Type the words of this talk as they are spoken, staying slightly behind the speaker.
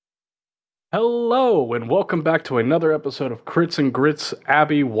Hello, and welcome back to another episode of Crits and Grits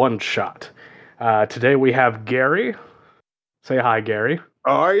Abby One Shot. Today we have Gary. Say hi, Gary.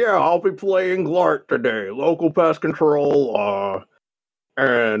 Yeah, I'll be playing Glart today. Local pest control,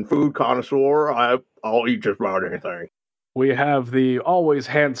 and food connoisseur. I'll eat just about anything. We have the always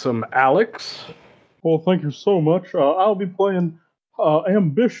handsome Alex. Well, thank you so much. I'll be playing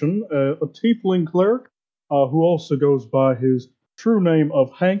Ambition, a tiefling cleric who also goes by his true name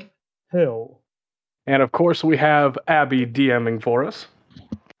of Hank Hell. And of course, we have Abby DMing for us.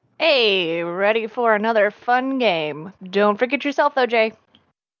 Hey, ready for another fun game. Don't forget yourself, though, Jay.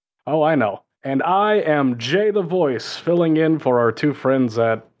 Oh, I know. And I am Jay the Voice, filling in for our two friends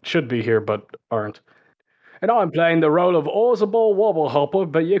that should be here but aren't. And I'm playing the role of Ozable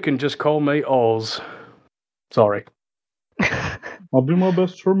Wobblehopper, but you can just call me Oz. Sorry. I'll do my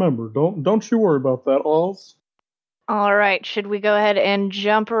best to remember. Don't you worry about that, Oz. All right, should we go ahead and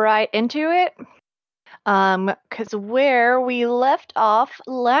jump right into it? Because where we left off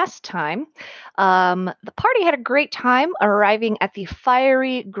last time, the party had a great time arriving at the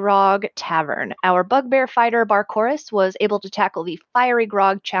Fiery Grog Tavern. Our bugbear fighter Barcoris was able to tackle the Fiery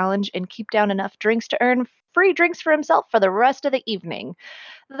Grog challenge and keep down enough drinks to earn free drinks for himself for the rest of the evening.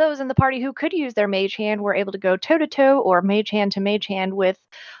 Those in the party who could use their mage hand were able to go toe-to-toe or mage hand to mage hand with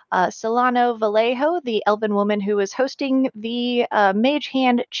Solano Vallejo, the elven woman who was hosting the mage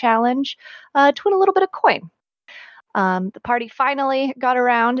hand challenge, to win a little bit of coin. The party finally got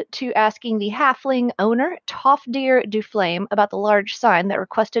around to asking the halfling owner, Tofdir Duflame, about the large sign that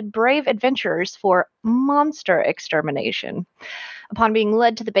requested brave adventurers for monster extermination. Upon being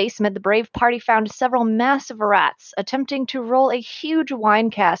led to the basement, the brave party found several massive rats attempting to roll a huge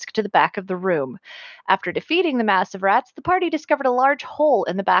wine cask to the back of the room. After defeating the massive rats, the party discovered a large hole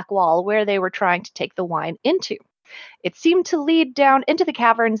in the back wall where they were trying to take the wine into. It seemed to lead down into the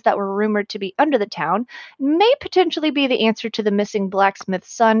caverns that were rumored to be under the town, and may potentially be the answer to the missing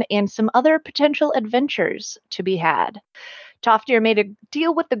blacksmith's son and some other potential adventures to be had. Toftir made a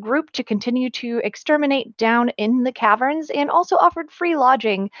deal with the group to continue to exterminate down in the caverns and also offered free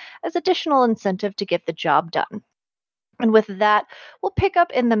lodging as additional incentive to get the job done. And with that, we'll pick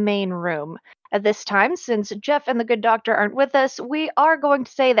up in the main room. At this time, since Jeff and the good doctor aren't with us, we are going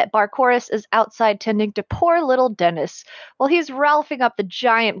to say that Barcoris is outside tending to poor little Dennis while he's ralphing up the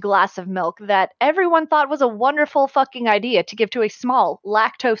giant glass of milk that everyone thought was a wonderful fucking idea to give to a small,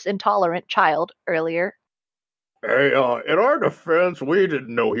 lactose-intolerant child earlier. Hey, in our defense, we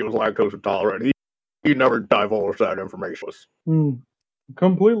didn't know he was lactose intolerant. He never divulged that information.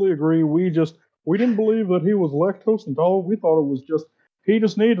 Completely agree. We didn't believe that he was lactose intolerant. We thought it was just he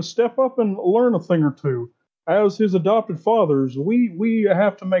just needed to step up and learn a thing or two. As his adopted fathers, we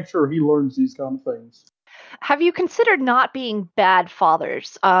have to make sure he learns these kind of things. Have you considered not being bad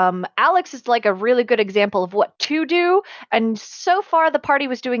fathers? Alex is like a really good example of what to do, and so far the party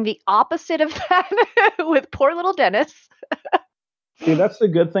was doing the opposite of that with poor little Dennis. See, that's the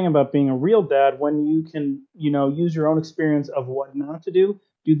good thing about being a real dad when you can, use your own experience of what not to do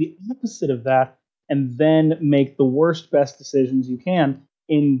the opposite of that, and then make the worst, best decisions you can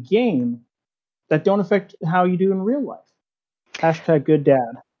in game that don't affect how you do in real life. Hashtag good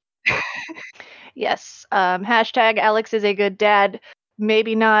dad. Yes. Hashtag Alex is a good dad.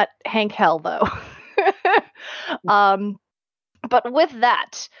 Maybe not Hank Hell, though. But with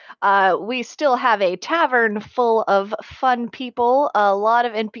that, we still have a tavern full of fun people, a lot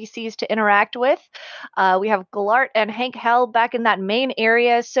of NPCs to interact with. We have Glart and Hank Hell back in that main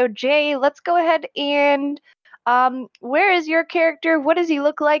area. So, Jay, let's go ahead and where is your character? What does he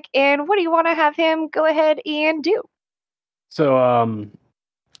look like? And what do you want to have him go ahead and do? So,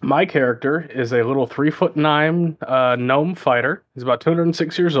 my character is a little 3'9" gnome fighter. He's about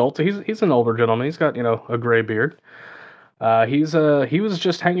 206 years old. So he's an older gentleman. He's got a gray beard. He was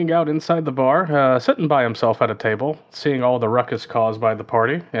just hanging out inside the bar, sitting by himself at a table, seeing all the ruckus caused by the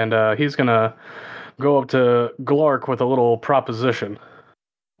party, and he's gonna go up to Glark with a little proposition.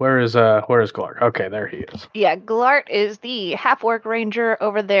 Where is Glark? Okay, there he is. Yeah, Glart is the half-orc ranger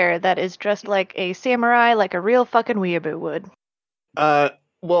over there that is dressed like a samurai, like a real fucking weeaboo would.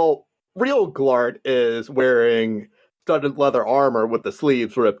 Well, real Glart is wearing studded leather armor with the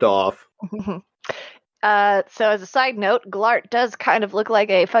sleeves ripped off. So as a side note, Glart does kind of look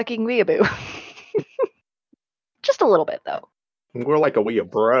like a fucking weeaboo. Just a little bit, though. We're like a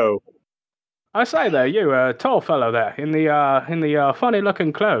weeabro. I say there, you tall fellow there in the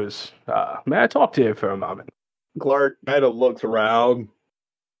funny-looking clothes. May I talk to you for a moment? Glart kind of looks around.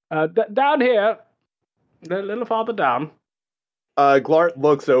 Down here, a little farther down. Glart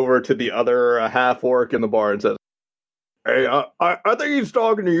looks over to the other half-orc in the bar and says, "Hey, I think he's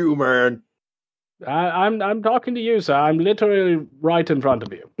talking to you, man." I'm talking to you, sir. I'm literally right in front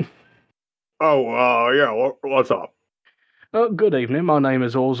of you. Oh, yeah, what's up? Oh, good evening. My name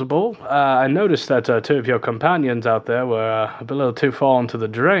is Orzabal. I noticed that two of your companions out there were a little too far into the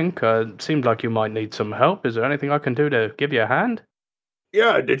drink. It seemed like you might need some help. Is there anything I can do to give you a hand?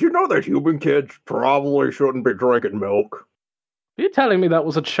 Yeah, did you know that human kids probably shouldn't be drinking milk? Are you telling me that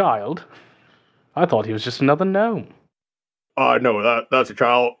was a child? I thought he was just another gnome. No, that's a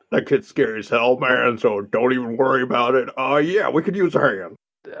child. That kid's scary as hell, man, so don't even worry about it. Yeah, we could use a hand.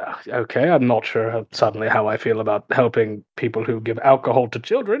 Okay, I'm not sure suddenly how I feel about helping people who give alcohol to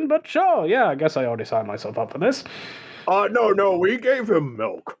children, but sure, yeah, I guess I already signed myself up for this. No, we gave him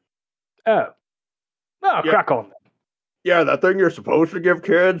milk. Oh. Oh, Yeah. crack on. Yeah, that thing you're supposed to give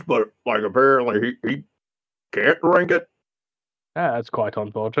kids, but, like, apparently he can't drink it. That's quite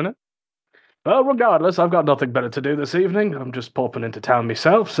unfortunate. Well, regardless, I've got nothing better to do this evening. I'm just popping into town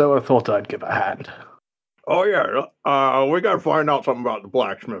myself, so I thought I'd give a hand. Oh, yeah, we gotta find out something about the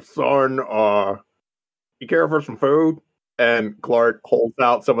blacksmith's son. You care for some food? And Clark holds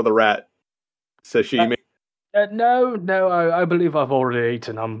out some of the rat sashimi. No, I believe I've already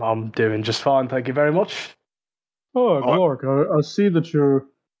eaten. I'm doing just fine, thank you very much. Oh, Clark, I see that you're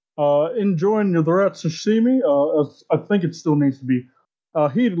enjoying the rat sashimi. I think it still needs to be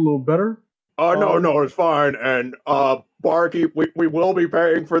heated a little better. No, it's fine. And, Barkeep, we will be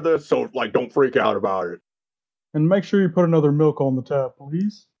paying for this, so, like, don't freak out about it. And make sure you put another milk on the tab,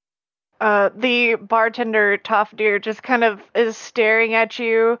 please. The bartender, Tofdir, just kind of is staring at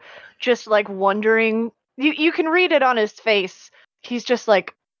you, just like wondering. You can read it on his face. He's just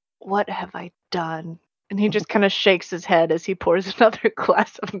like, what have I done? And he just kind of shakes his head as he pours another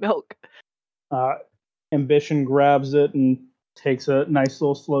glass of milk. Ambition grabs it and takes a nice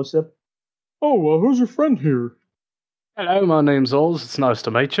little slow sip. Oh, who's your friend here? Hello, my name's Oz. It's nice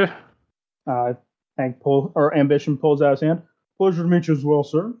to meet you. Ambition pulls out his hand. Pleasure to meet you as well,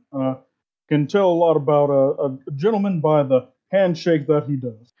 sir. Can tell a lot about a gentleman by the handshake that he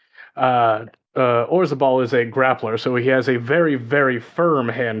does. Orzabal is a grappler, so he has a very, very firm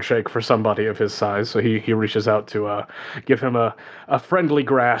handshake for somebody of his size. So he reaches out to give him a friendly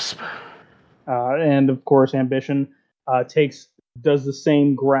grasp. And of course, Ambition does the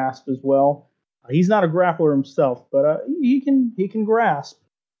same grasp as well. He's not a grappler himself, but he can grasp,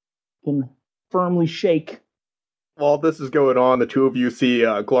 can firmly shake. While this is going on, the two of you see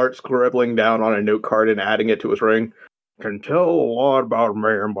Glart scribbling down on a note card and adding it to his ring. Can tell a lot about a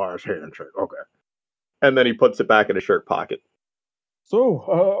man by his handshake. Okay. And then he puts it back in his shirt pocket.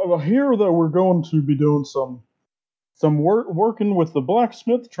 So, I hear that we're going to be doing some working with the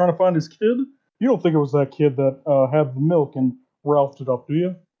blacksmith, trying to find his kid. You don't think it was that kid that had the milk and ralphed it up, do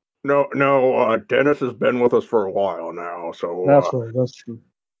you? No, Dennis has been with us for a while now, so... That's right, that's true.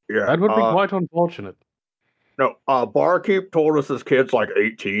 Yeah, that would be quite unfortunate. No, Barkeep told us his kid's like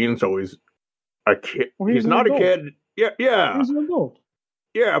 18, so he's a kid. Well, he's not a kid. Yeah. He's an adult.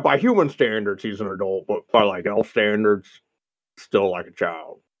 Yeah, by human standards, he's an adult, but by like elf standards, still like a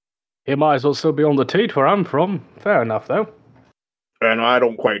child. He might as well still be on the teat where I'm from. Fair enough, though. And I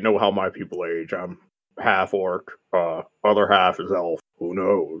don't quite know how my people age. I'm half orc, other half is elf. Who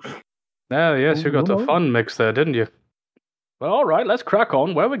knows? Oh, yes, you got a fun mix there, didn't you? Well, all right, let's crack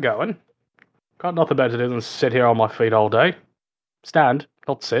on. Where are we going? Got nothing better to do than sit here on my feet all day. Stand,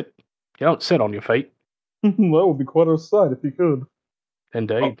 not sit. You don't sit on your feet. That would be quite a sight if you could.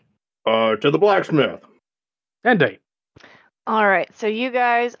 Indeed. To the blacksmith. Indeed. All right, so you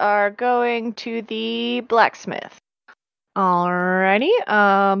guys are going to the blacksmith. Alrighty.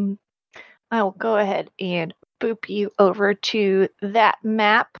 I will go ahead and boop you over to that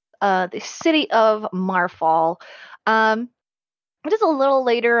map, the city of Marfall. It is a little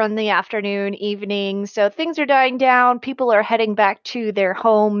later in the afternoon, evening, so things are dying down. People are heading back to their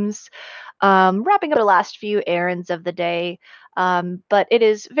homes, wrapping up their last few errands of the day. But it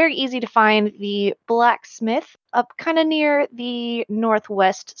is very easy to find the blacksmith up kind of near the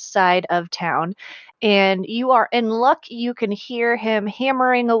northwest side of town. And you are in luck. You can hear him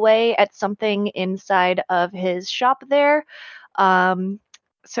hammering away at something inside of his shop there.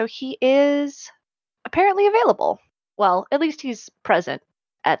 So he is apparently available. Well, at least he's present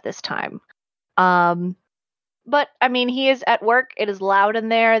at this time. But, I mean, he is at work. It is loud in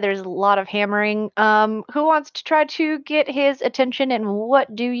there. There's a lot of hammering. Who wants to try to get his attention, and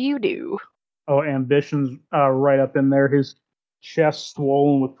what do you do? Oh, Ambition's right up in there. His chest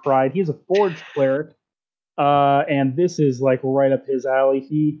swollen with pride. He's a forge cleric, and this is, like, right up his alley.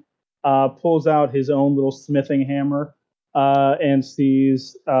 He pulls out his own little smithing hammer and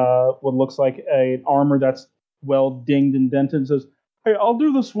sees what looks like an armor that's well dinged and dented and says, Hey, I'll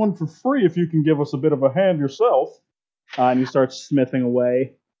do this one for free if you can give us a bit of a hand yourself. And he starts smithing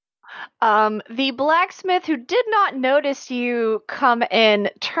away. The blacksmith, who did not notice you come in,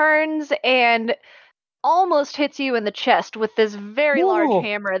 turns and almost hits you in the chest with this very large Whoa.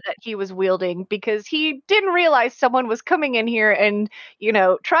 hammer that he was wielding, because he didn't realize someone was coming in here and,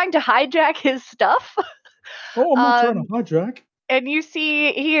 trying to hijack his stuff. Oh, I'm not trying to hijack. And you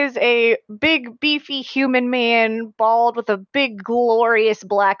see he is a big, beefy human man, bald with a big, glorious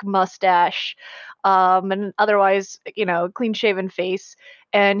black mustache, and otherwise, clean-shaven face.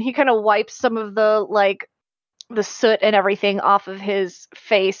 And he kind of wipes some of the soot and everything off of his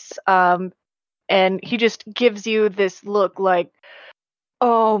face, and he just gives you this look like,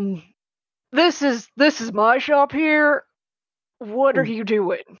 this is my shop here. What are you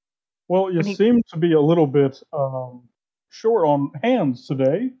doing? Well, you And he- seem to be a little bit short on hands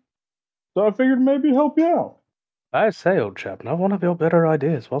today, so I figured maybe help you out. I say, old chap, not one of your better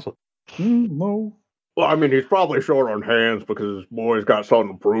ideas, was it? No. Well, I mean, he's probably short on hands because his boys got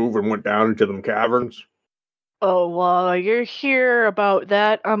something to prove and went down into them caverns. Oh, you're here about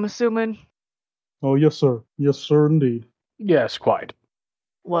that, I'm assuming? Oh, yes, sir. Yes, sir, indeed. Yes, quite.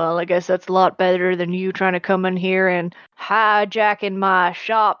 Well, I guess that's a lot better than you trying to come in here and hijacking my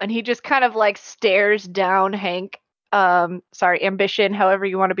shop. And he just kind of stares down Hank. Ambition, however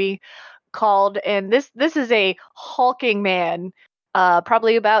you want to be called. And this is a hulking man,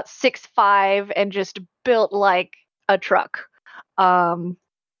 probably about 6'5", and just built like a truck. And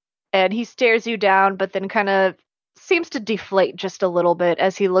he stares you down, but then kind of seems to deflate just a little bit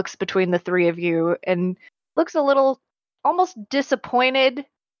as he looks between the three of you and looks a little almost disappointed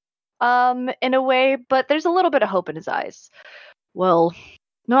in a way, but there's a little bit of hope in his eyes. Well,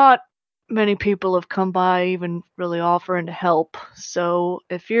 not many people have come by even really offering to help, so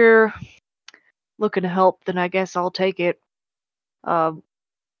if you're looking to help, then I guess I'll take it.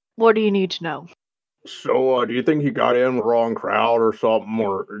 What do you need to know? So, do you think he got in the wrong crowd or something,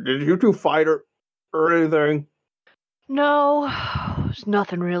 or did you two fight or anything? No, it's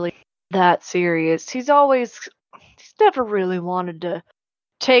nothing really that serious. He's never really wanted to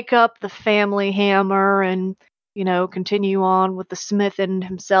take up the family hammer and, continue on with the smithing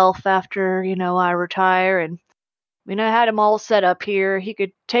himself after, I retire. And I had him all set up here. He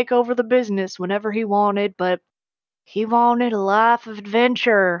could take over the business whenever he wanted, but he wanted a life of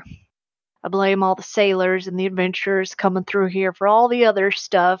adventure. I blame all the sailors and the adventurers coming through here for all the other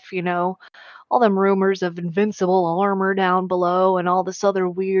stuff, all them rumors of invincible armor down below and all this other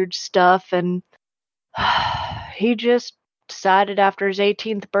weird stuff. And he just decided after his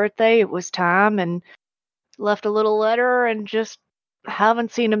 18th birthday it was time and left a little letter, and just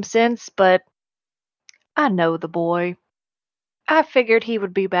haven't seen him since. But I know the boy. I figured he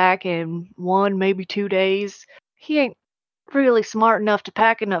would be back in 1, maybe 2 days. He ain't really smart enough to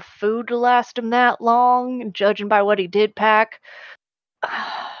pack enough food to last him that long, judging by what he did pack. The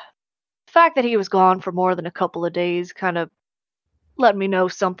fact that he was gone for more than a couple of days kind of let me know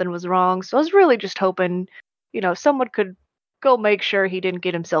something was wrong, so I was really just hoping, someone could go make sure he didn't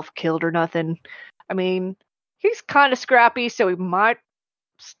get himself killed or nothing. I mean, he's kind of scrappy, so he might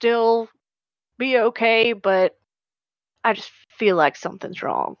still be okay, but I just feel like something's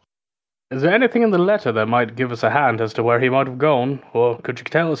wrong. Is there anything in the letter that might give us a hand as to where he might have gone? Or could you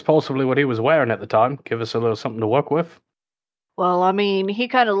tell us possibly what he was wearing at the time? Give us a little something to work with? Well, he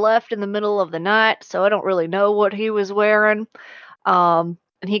kind of left in the middle of the night, so I don't really know what he was wearing. And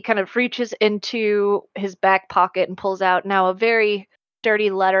he kind of reaches into his back pocket and pulls out now a very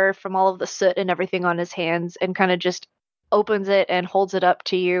dirty letter from all of the soot and everything on his hands, and kind of just opens it and holds it up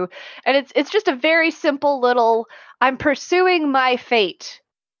to you. And it's just a very simple little, I'm pursuing my fate.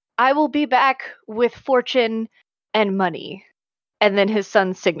 I will be back with fortune and money. And then his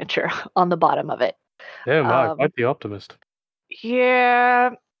son's signature on the bottom of it. Yeah, my, quite the optimist.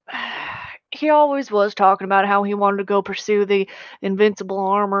 Yeah, he always was talking about how he wanted to go pursue the invincible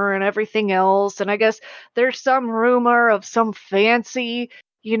armor and everything else. And I guess there's some rumor of some fancy,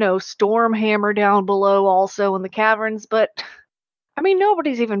 storm hammer down below also in the caverns. But,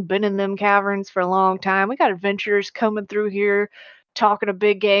 nobody's even been in them caverns for a long time. We got adventurers coming through here talking a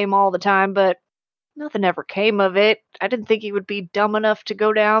big game all the time, but nothing ever came of it. I didn't think he would be dumb enough to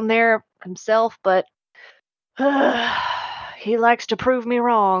go down there himself, but he likes to prove me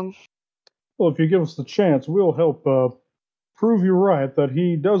wrong. Well, if you give us the chance, we'll help prove you right that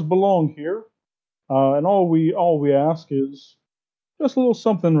he does belong here. And all we ask is just a little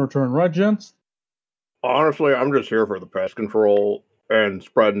something in return, right, gents? Honestly, I'm just here for the pest control and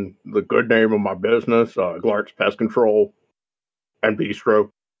spreading the good name of my business, Glart's Pest Control and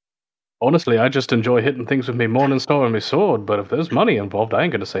Bistro. Honestly, I just enjoy hitting things with me Morning Star and my sword, but if there's money involved, I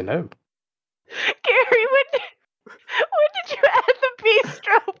ain't gonna say no. Gary, when did you add the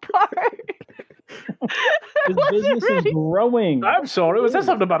bistro part? His Wasn't business ready. is growing. I'm sorry, was there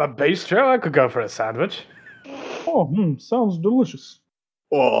something about a bistro? I could go for a sandwich. Oh, sounds delicious.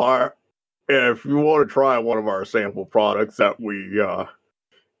 Well, if you want to try one of our sample products that we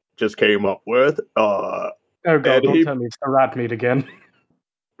just came up with, Oh god, And don't he- tell me it's the rat meat again.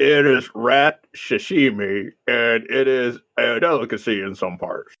 it is rat sashimi, and it is a delicacy in some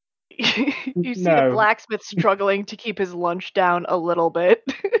parts. You see No. the blacksmith struggling to keep his lunch down a little bit.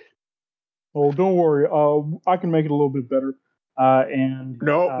 Oh, don't worry. I can make it a little bit better.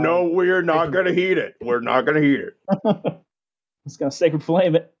 No, we're not going to heat it. We're not going to heat it. It's gonna sacred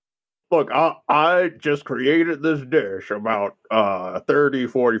flame it. Look, I just created this dish about 30,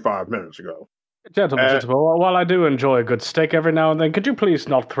 45 minutes ago. Gentlemen, while I do enjoy a good steak every now and then, could you please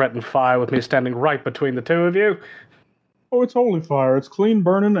not threaten fire with me standing right between the two of you? Oh, it's holy fire. It's clean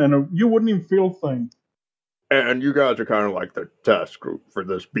burning, and you wouldn't even feel a thing. And you guys are kind of like the test group for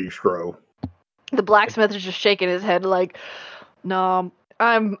this bistro. The blacksmith is just shaking his head like, no,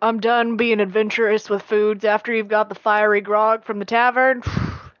 I'm done being adventurous with foods after you've got the fiery grog from the tavern.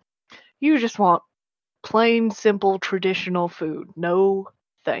 You just want plain, simple, traditional food. No,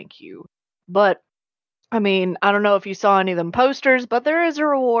 thank you. But, I mean, I don't know if you saw any of them posters, but there is a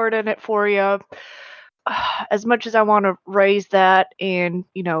reward in it for you. As much as I want to raise that and,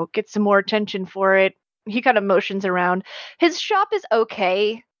 get some more attention for it, he kind of motions around. His shop is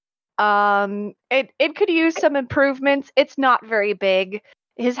okay. It could use some improvements. It's not very big.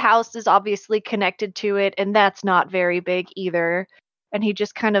 His house is obviously connected to it, and that's not very big either. And he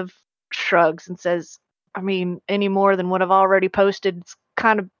just kind of shrugs and says, I mean, any more than what I've already posted, it's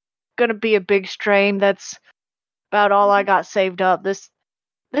kind of gonna be a big strain. That's about all I got saved up. This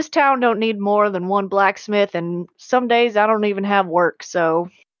town don't need more than one blacksmith, and some days I don't even have work, so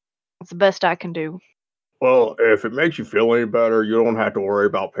it's the best I can do. Well, if it makes you feel any better, you don't have to worry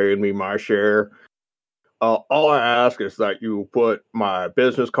about paying me my share. All I ask is that you put my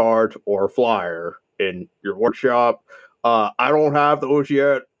business cards or flyer in your workshop. I don't have those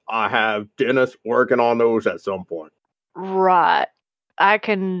yet. I have Dennis working on those at some point. Right. I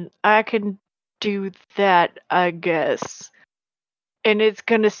can do that, I guess. And it's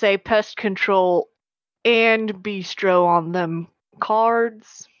gonna say pest control and bistro on them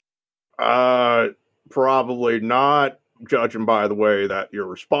cards. Probably not, judging by the way that you're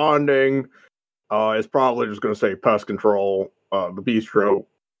responding. It's probably just going to say pest control, the bistro.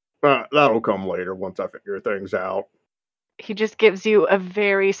 That'll come later once I figure things out. He just gives you a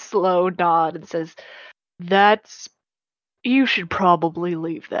very slow nod and says, you should probably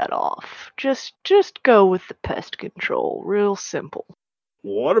leave that off. Just go with the pest control. Real simple.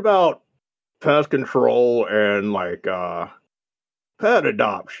 What about pest control and pet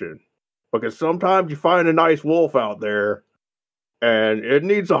adoption? Because sometimes you find a nice wolf out there and it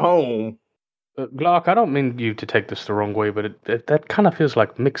needs a home. Glock, I don't mean you to take this the wrong way, but that kind of feels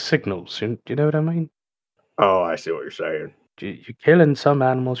like mixed signals. You know what I mean? Oh, I see what you're saying. You're killing some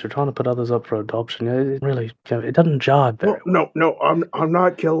animals, you're trying to put others up for adoption. It really, it doesn't jive very well. No, I'm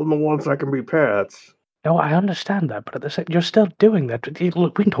not killing the ones that can be pets. No, I understand that, but at the same, you're still doing that.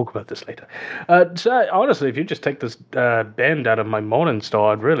 Look, we can talk about this later. So honestly, if you just take this bend out of my Morning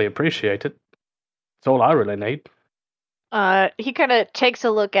Star, I'd really appreciate it. That's all I really need. He kind of takes a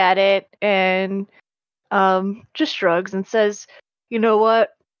look at it and just shrugs and says, you know what?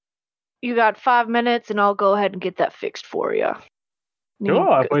 You got 5 minutes and I'll go ahead and get that fixed for you. Sure,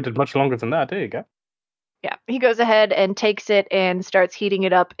 I've waited much longer than that. There you go. Yeah, he goes ahead and takes it and starts heating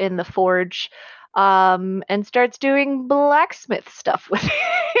it up in the forge. And starts doing blacksmith stuff with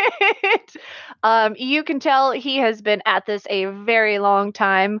it. You can tell he has been at this a very long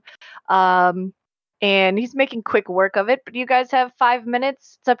time. And he's making quick work of it, but you guys have 5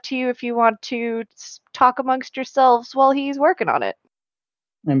 minutes. It's up to you if you want to talk amongst yourselves while he's working on it.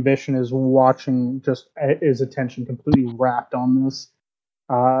 Ambition is watching, just his attention completely wrapped on this.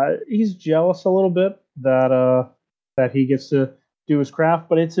 He's jealous a little bit that he gets to do his craft,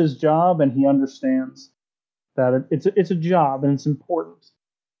 but it's his job, and he understands that it's a job and it's important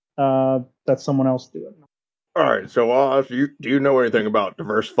that someone else do it. All right, so I'll ask you, do you know anything about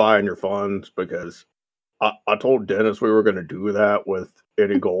diversifying your funds? Because I told Dennis we were going to do that with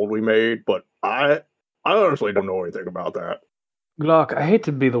any gold we made, but I honestly don't know anything about that. Glock, I hate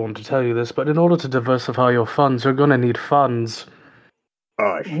to be the one to tell you this, but in order to diversify your funds, you're going to need funds.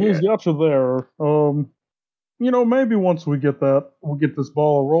 Oh, He's shit. got you there. Maybe once we get this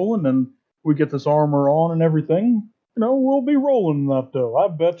ball rolling and we get this armor on and everything, we'll be rolling that dough. I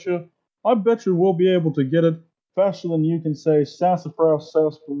bet you I bet you we'll be able to get it faster than you can say sassafras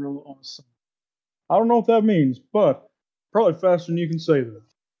sarsaparilla on a song. I don't know what that means, but probably faster than you can say that.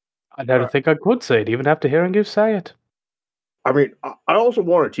 I don't think I could say it, even after hearing you say it. I mean, I also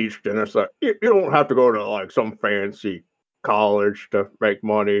want to teach Dennis that you don't have to go to like some fancy college to make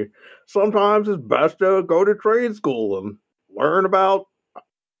money. Sometimes it's best to go to trade school and learn about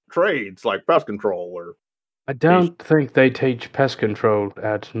trades like pest control or. I don't think they teach pest control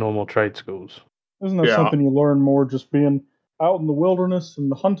at normal trade schools. Isn't that something you learn more just being out in the wilderness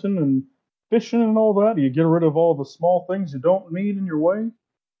and hunting and fishing and all that? You get rid of all the small things you don't need in your way?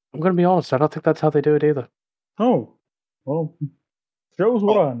 I'm going to be honest, I don't think that's how they do it either. Oh, well, shows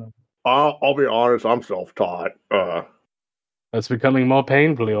what I know. I'll be honest, I'm self-taught. That's becoming more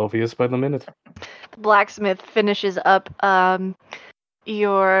painfully obvious by the minute. The blacksmith finishes up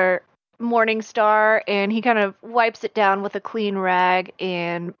your Morning Star, and he kind of wipes it down with a clean rag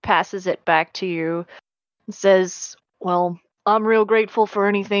and passes it back to you and says, well, I'm real grateful for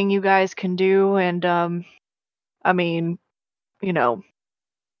anything you guys can do, and I mean, you know,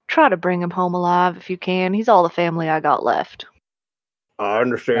 try to bring him home alive if you can. He's all the family I got left. I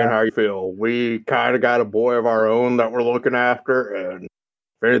understand how you feel. We kind of got a boy of our own that we're looking after, and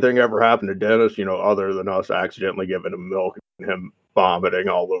if anything ever happened to Dennis, other than us accidentally giving him milk and him vomiting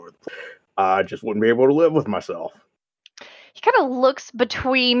all over the place, I just wouldn't be able to live with myself. He kind of looks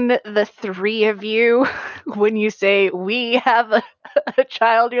between the three of you when you say, we have a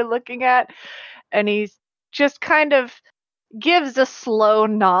child you're looking at, and he's just kind of gives a slow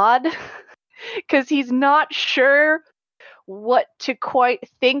nod because he's not sure what to quite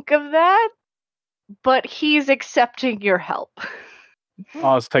think of that, but he's accepting your help.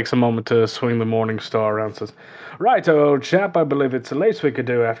 Oz takes a moment to swing the Morning Star around and says, right, old chap, I believe it's the least we could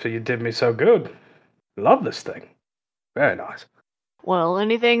do after you did me so good. Love this thing. Very nice. Well,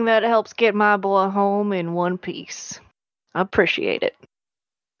 anything that helps get my boy home in one piece. I appreciate it.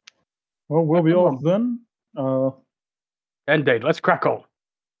 Well, we'll be off then. End date, let's crack on.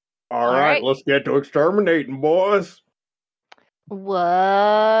 All right, let's get to exterminating, boys.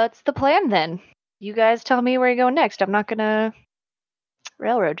 What's the plan then? You guys tell me where you're going next. I'm not gonna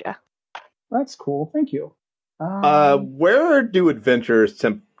railroad you. That's cool. Thank you. Where do adventurers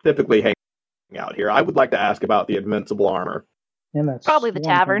typically hang out here? I would like to ask about the invincible armor. And that's probably the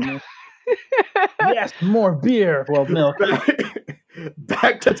tavern. Yes, more beer. Well, milk.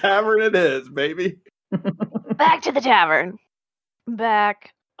 Back to tavern it is, baby. Back to the tavern.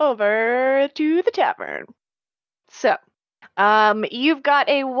 Back over to the tavern. So, you've got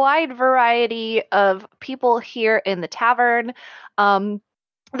a wide variety of people here in the tavern.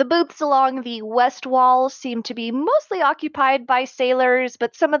 The booths along the west wall seem to be mostly occupied by sailors,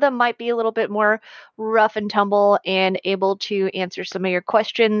 but some of them might be a little bit more rough and tumble and able to answer some of your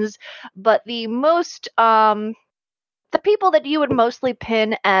questions. But the people that you would mostly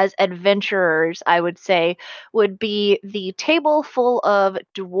pin as adventurers, I would say, would be the table full of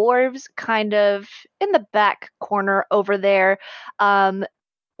dwarves kind of in the back corner over there.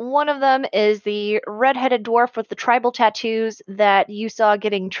 One of them is the red-headed dwarf with the tribal tattoos that you saw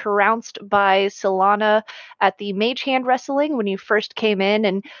getting trounced by Solana at the Mage Hand Wrestling when you first came in,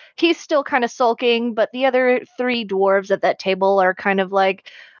 and he's still kind of sulking, but the other three dwarves at that table are kind of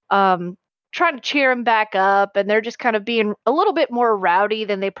like trying to cheer him back up, and they're just kind of being a little bit more rowdy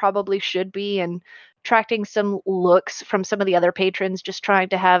than they probably should be and attracting some looks from some of the other patrons just trying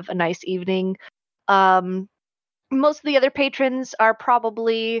to have a nice evening. Most of the other patrons are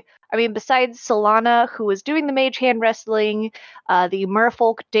probably, besides Solana, who is doing the Mage Hand Wrestling, the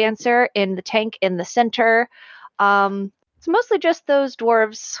merfolk dancer in the tank in the center. It's mostly just those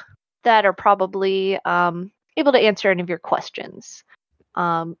dwarves that are probably able to answer any of your questions.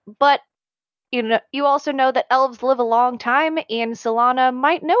 But you also know that elves live a long time, and Solana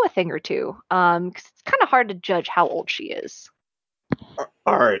might know a thing or two. 'Cause it's kind of hard to judge how old she is.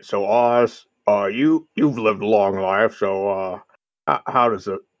 All right, so Oz, you've lived a long life, so how does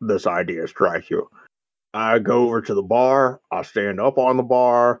this idea strike you? I go over to the bar, I stand up on the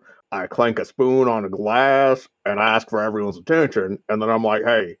bar, I clank a spoon on a glass, and I ask for everyone's attention, and then I'm like,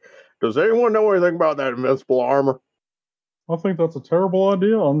 hey, does anyone know anything about that invincible armor? I think that's a terrible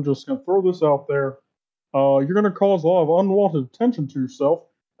idea. I'm just going to throw this out there. You're going to cause a lot of unwanted attention to yourself,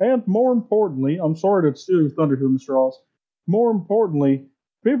 and more importantly, I'm sorry to steal your thunder here, Mr. Oz. More importantly,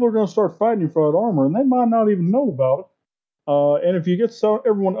 people are going to start fighting you for that armor, and they might not even know about it. And if you get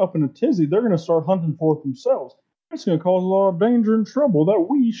everyone up in a tizzy, they're going to start hunting for it themselves. It's going to cause a lot of danger and trouble that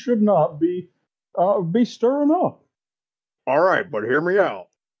we should not be stirring up. All right, but hear me out.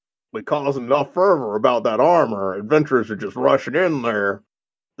 We cause enough fervor about that armor, adventurers are just rushing in there.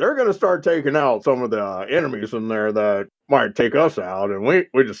 they're going to start taking out some of the enemies in there that might take us out, and we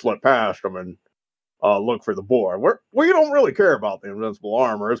just slip past them and look for the boar. We don't really care about the invincible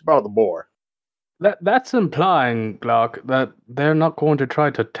armor. It's about the boar. That's implying, Clark, that they're not going to try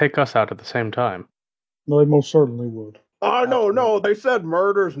to take us out at the same time. No, they most certainly would. No. They said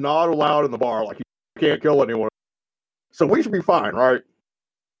murder's not allowed in the bar. Like, you can't kill anyone. So we should be fine, right?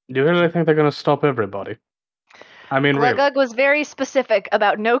 Do you really think they're going to stop everybody? I mean, really. Glug was very specific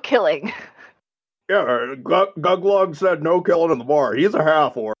about no killing. Yeah, Guglug said no killing in the bar. He's a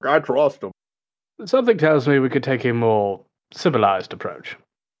half-orc. I trust him. Something tells me we could take a more civilized approach.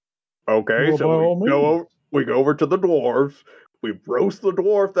 Okay, Well, by all so we go over to the dwarves. We roast the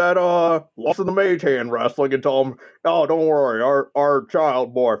dwarf that lost in the mage hand wrestling and tell him, "Oh, don't worry, our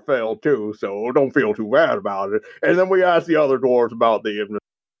child boy failed too, so don't feel too bad about it." And then we ask the other dwarves about the.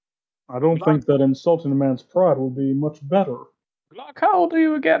 I don't think that insulting a man's pride would be much better. Clark, how old are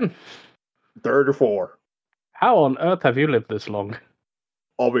you again? 34. How on earth have you lived this long?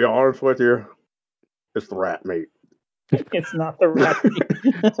 I'll be honest with you, it's the rat meat. It's not the rat.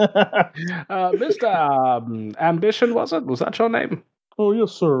 Mr. Ambition, was it? Was that your name? Oh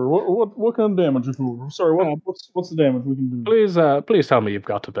yes, sir. What kind of damage you do? Sorry, what's the damage we can do? Please tell me you've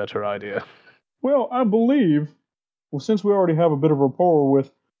got a better idea. Well, I believe, since we already have a bit of rapport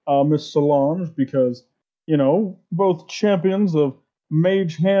with Miss Solange, because both champions of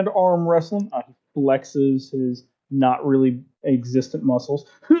mage hand arm wrestling. He flexes his not really existent muscles.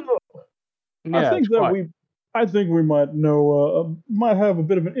 Yeah, I think we might have a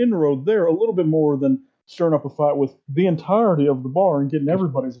bit of an inroad there, a little bit more than stirring up a fight with the entirety of the bar and getting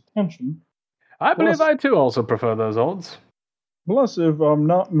everybody's attention. I believe I too also prefer those odds. Plus, if I'm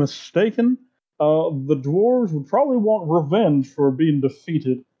not mistaken, the dwarves would probably want revenge for being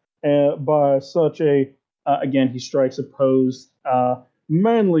defeated by such a, again, he strikes a posed,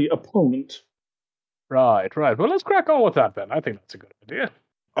 manly opponent. Right. Well, let's crack on with that then. I think that's a good idea.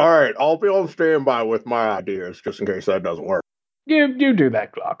 All right, I'll be on standby with my ideas just in case that doesn't work. You do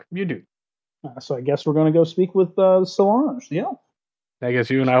that, Clark. You do. So I guess we're going to go speak with Solange. Yeah. I guess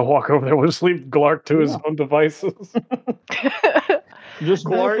you and I walk over there. We'll leave Glark to his own devices. Just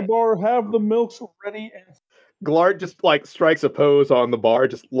go at the bar, have the milks ready. And Glart just strikes a pose on the bar,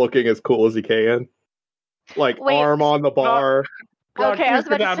 just looking as cool as he can. Wait, arm on the bar. Okay, I was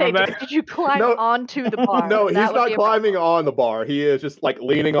about to say, did you climb onto the bar? No, he's not climbing on the bar. He is just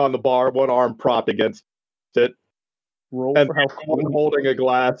leaning on the bar, one arm propped against it. Roll and for how cool. holding a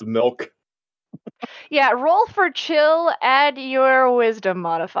glass of milk. Yeah, roll for chill, add your wisdom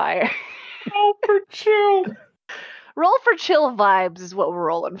modifier. Roll for chill. Roll for chill vibes is what we're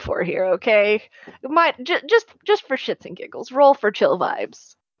rolling for here, okay? Just for shits and giggles, roll for chill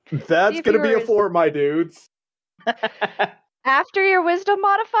vibes. That's going to be a 4, my dudes. After your wisdom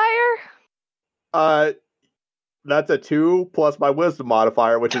modifier? That's a 2 plus my wisdom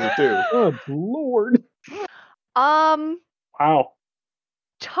modifier, which is a 2. Good lord. Wow.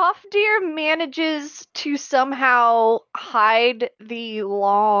 Tough Deer manages to somehow hide the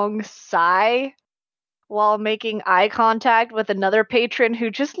long sigh while making eye contact with another patron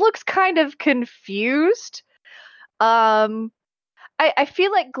who just looks kind of confused. I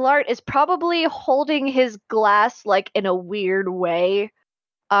feel like Glart is probably holding his glass in a weird way.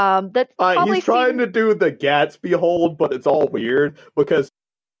 That's probably he's trying to do the Gatsby hold, but it's all weird because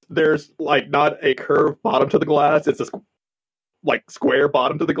there's not a curved bottom to the glass. It's a square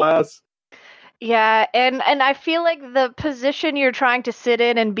bottom to the glass. Yeah, and I feel like the position you're trying to sit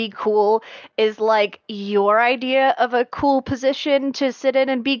in and be cool is your idea of a cool position to sit in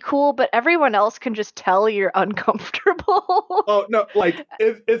and be cool, but everyone else can just tell you're uncomfortable. Oh, no,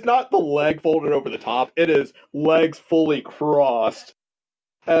 it's not the leg folded over the top. It is legs fully crossed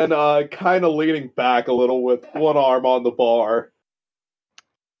and kind of leaning back a little with one arm on the bar.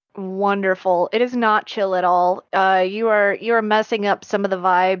 Wonderful. It is not chill at all. You are messing up some of the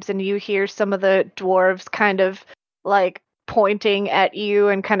vibes, and you hear some of the dwarves kind of pointing at you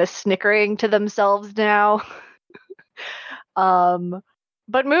and kind of snickering to themselves now.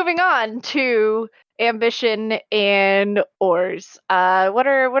 But moving on to Ambition and Oars. What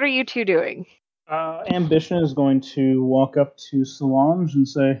are you two doing? Ambition is going to walk up to Solange and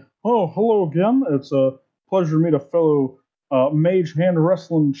say, "Oh, hello again. It's a pleasure to meet a fellow mage hand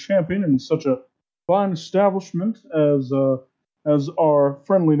wrestling champion in such a fine establishment as our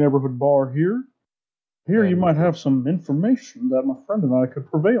friendly neighborhood bar here. Here you might have some information that my friend and I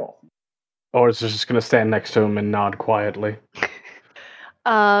could prevail." Or is just going to stand next to him and nod quietly?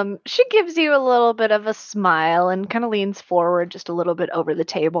 She gives you a little bit of a smile and kind of leans forward just a little bit over the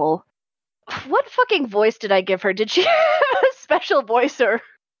table. What fucking voice did I give her? Did she have a special voice or?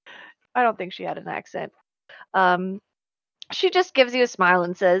 I don't think she had an accent. She just gives you a smile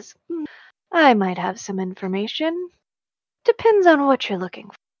and says, I might have some information. Depends on what you're looking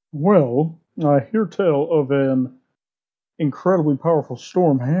for. Well, I hear tell of an incredibly powerful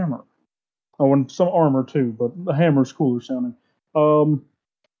storm hammer. Oh, and some armor too, but the hammer's cooler sounding. You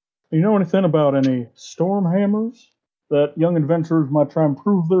know anything about any storm hammers that young adventurers might try and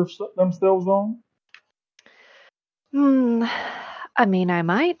prove themselves on? I mean, I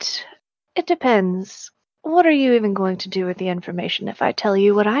might. It depends. What are you even going to do with the information if I tell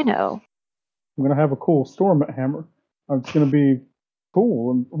you what I know? I'm gonna have a cool storm hammer. It's gonna be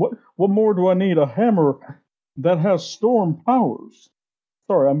cool. And what more do I need? A hammer that has storm powers.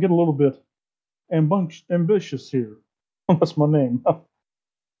 Sorry, I'm getting a little bit ambitious here. That's my name.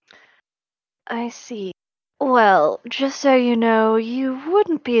 I see. Well, just so you know, you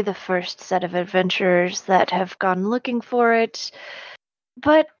wouldn't be the first set of adventurers that have gone looking for it.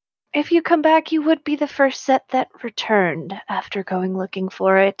 But if you come back, you would be the first set that returned after going looking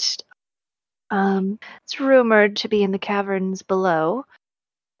for it. It's rumored to be in the caverns below.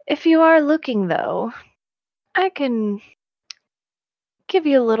 If you are looking, though, I can give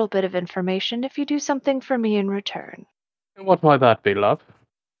you a little bit of information if you do something for me in return. What might that be, love?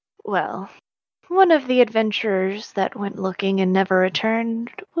 Well, one of the adventurers that went looking and never returned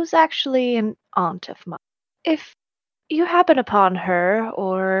was actually an aunt of mine. If you happen upon her,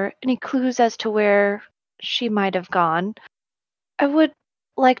 or any clues as to where she might have gone, I would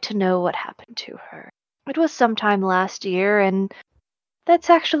like to know what happened to her. It was sometime last year, and that's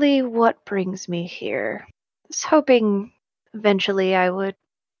actually what brings me here. I was hoping eventually I would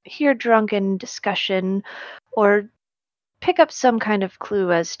hear drunken discussion or pick up some kind of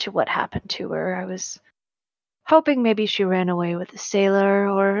clue as to what happened to her. I was hoping maybe she ran away with a sailor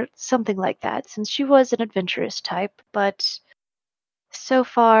or something like that, since she was an adventurous type, but so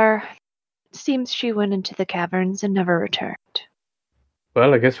far, it seems she went into the caverns and never returned.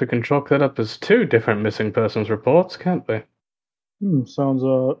 Well, I guess we can chalk that up as 2 different missing persons reports, can't we? Sounds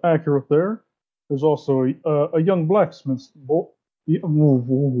accurate there. There's also a young blacksmith boy.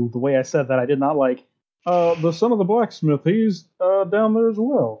 The way I said that, I did not like. The son of the blacksmith, he's down there as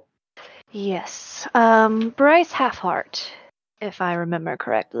well. Yes, Bryce Halfheart, if I remember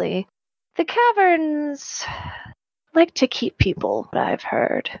correctly. The caverns like to keep people, what I've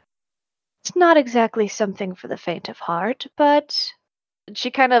heard. It's not exactly something for the faint of heart, but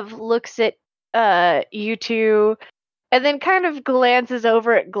she kind of looks at you two and then kind of glances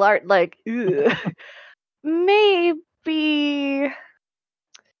over at Glart like, ugh. Maybe,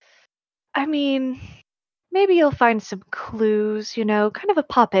 I mean, maybe you'll find some clues, kind of a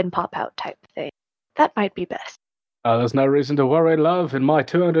pop-in, pop-out type thing. That might be best. There's no reason to worry, love. In my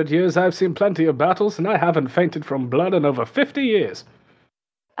 200 years, I've seen plenty of battles, and I haven't fainted from blood in over 50 years.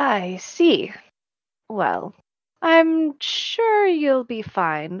 I see. Well, I'm sure you'll be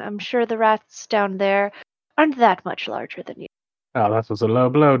fine. I'm sure the rats down there aren't that much larger than you. Oh, that was a low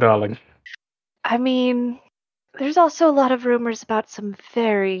blow, darling. I mean, there's also a lot of rumors about some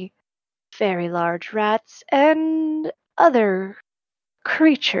very, very large rats and other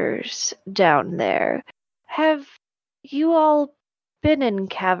creatures down there. Have you all been in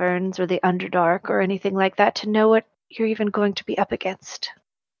caverns or the Underdark or anything like that to know what you're even going to be up against?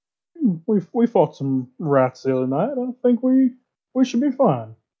 We fought some rats the other night. I think we should be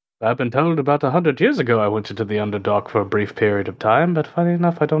fine. I've been told about 100 years ago I went into the Underdark for a brief period of time, but funny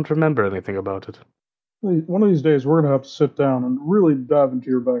enough, I don't remember anything about it. One of these days, we're going to have to sit down and really dive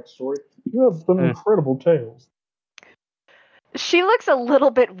into your backstory. You have some incredible tales. She looks a little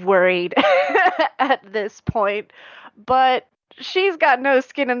bit worried at this point, but she's got no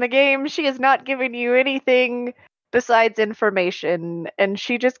skin in the game. She is not giving you anything besides information, and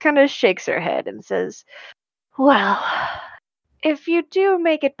she just kind of shakes her head and says, well, if you do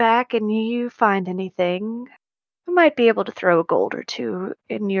make it back and you find anything, I might be able to throw a gold or 2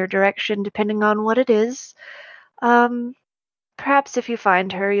 in your direction, depending on what it is. Perhaps if you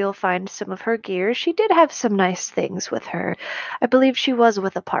find her, you'll find some of her gear. She did have some nice things with her. I believe she was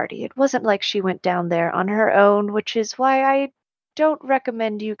with a party. It wasn't like she went down there on her own, which is why I don't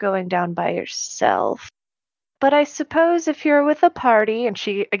recommend you going down by yourself. But I suppose if you're with a party, and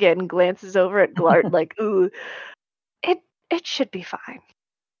she again glances over at Glart like, ooh, it should be fine.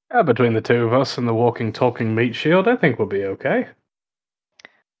 Between the 2 of us and the walking, talking meat shield, I think we'll be okay.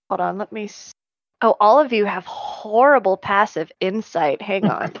 Hold on, let me... Oh, all of you have horrible passive insight. Hang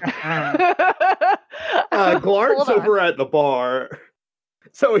on. Glart's over at the bar,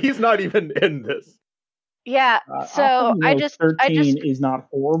 so he's not even in this. Yeah, so I just 13 is not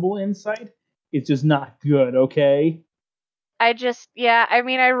horrible insight. It's just not good, okay?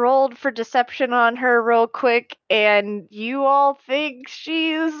 I rolled for deception on her real quick, and you all think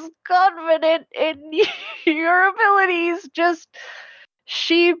she's confident in your abilities.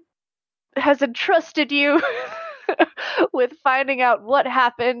 She has entrusted you with finding out what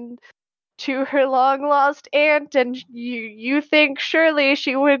happened to her long lost aunt, and you think surely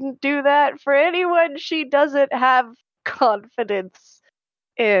she wouldn't do that for anyone she doesn't have confidence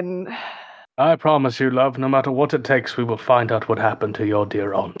in. I promise you, love, no matter what it takes, we will find out what happened to your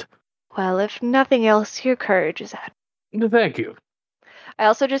dear aunt. Well, if nothing else, your courage is out. Thank you. I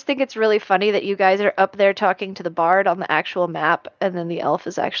also just think it's really funny that you guys are up there talking to the bard on the actual map, and then the elf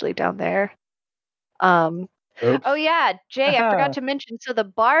is actually down there. Oops. Oh yeah, Jay, I forgot to mention. So the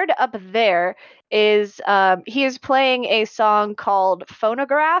bard up there is he is playing a song called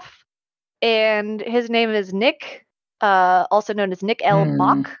Phonograph, and his name is Nick, also known as Nick L.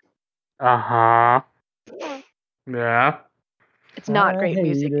 Mock. Uh-huh. Yeah. It's not great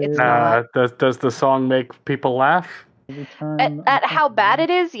music. It's not. Does the song make people laugh? At how bad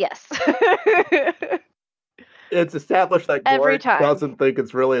it is, yes. It's established that Every Glart time. doesn't think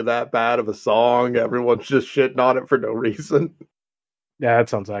it's really that bad of a song. Everyone's just shitting on it for no reason. Yeah, that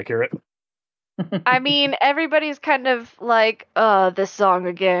sounds accurate. I mean, everybody's kind of like, this song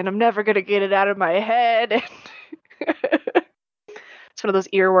again. I'm never going to get it out of my head. It's one of those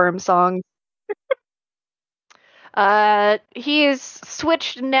earworm songs. He is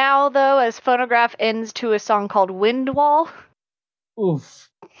switched now, though, as Phonograph ends to a song called Windwall. Oof.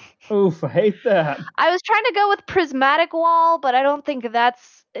 Oof, I hate that. I was trying to go with Prismatic Wall, but I don't think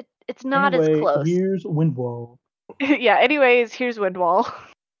that's... It's not Anyway, as close. Here's Windwall. Yeah, anyways, here's Windwall.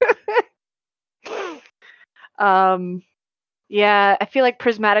 Yeah, I feel like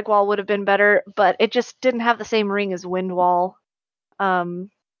Prismatic Wall would have been better, but it just didn't have the same ring as Windwall.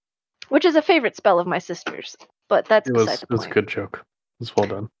 Which is a favorite spell of my sister's, but that's beside the point. It was a good joke. It was well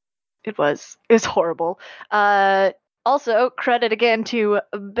done. It was horrible. Also, credit again to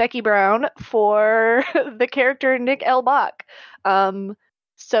Becky Brown for the character Nick L. Bach.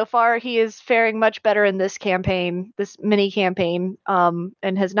 So far, he is faring much better in this campaign, this mini campaign,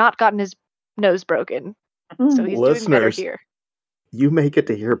 and has not gotten his nose broken. So he's doing better here. You may get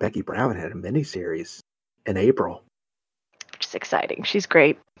to hear Becky Brown in a miniseries in April. Which is exciting. She's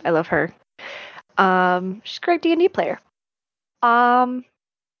great. I love her. She's a great D&D player.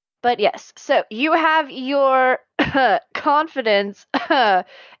 But yes, so you have your confidence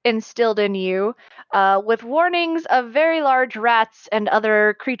instilled in you with warnings of very large rats and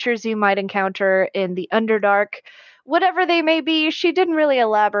other creatures you might encounter in the Underdark. Whatever they may be, she didn't really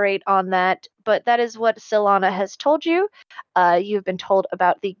elaborate on that, but that is what Silana has told you. You've been told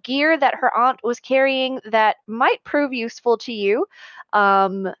about the gear that her aunt was carrying that might prove useful to you.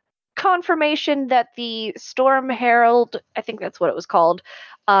 Confirmation that the Storm Herald, I think that's what it was called,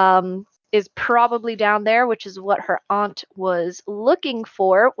 is probably down there, which is what her aunt was looking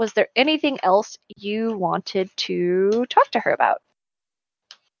for. Was there anything else you wanted to talk to her about?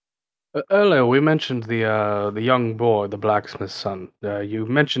 Earlier, we mentioned the young boy, the blacksmith's son. You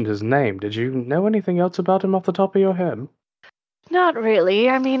mentioned his name. Did you know anything else about him off the top of your head? Not really.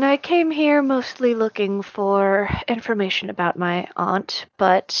 I mean, I came here mostly looking for information about my aunt,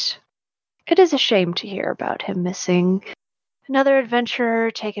 but it is a shame to hear about him missing. Another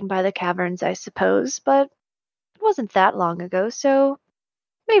adventurer taken by the caverns, I suppose, but it wasn't that long ago, so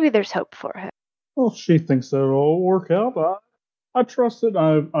maybe there's hope for him. Well, she thinks that it'll all work out. I trust it.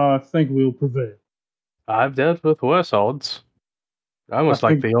 I think we'll prevail. I've dealt with worse odds. I almost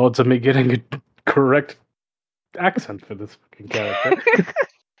like the odds of me getting a correct accent for this fucking character.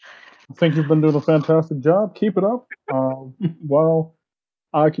 I think you've been doing a fantastic job. Keep it up. While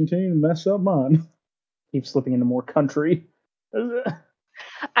I continue to mess up mine. Keep slipping into more country.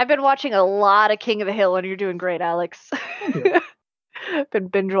 I've been watching a lot of King of the Hill, and you're doing great, Alex. Been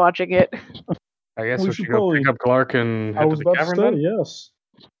binge watching it. I guess we should go pick up Clark and head to the cavern then? Yes.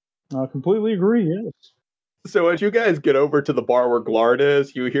 I completely agree, yes. So as you guys get over to the bar where Glart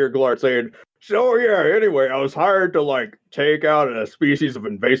is, you hear Glart saying, "So yeah, anyway, I was hired to take out a species of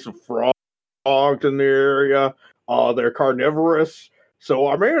invasive frogs in the area. They're carnivorous. So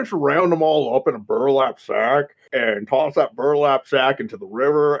I managed to round them all up in a burlap sack and toss that burlap sack into the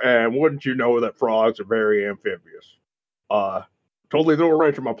river, and wouldn't you know that frogs are very amphibious. Totally no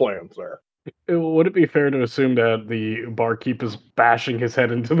wrench in my plans there." Would it be fair to assume that the barkeep is bashing his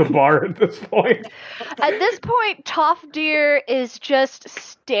head into the bar at this point? At this point, Toffdeer is just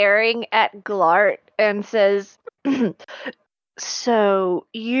staring at Glart and says, "So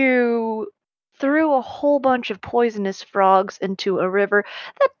you threw a whole bunch of poisonous frogs into a river.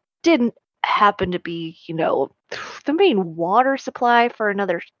 That didn't happen to be, the main water supply for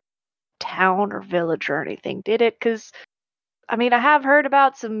another town or village or anything, did it? Because, I have heard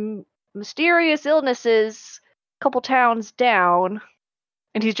about some mysterious illnesses a couple towns down,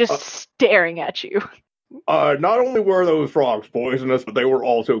 and he's just staring at you. Not only were those frogs poisonous, but they were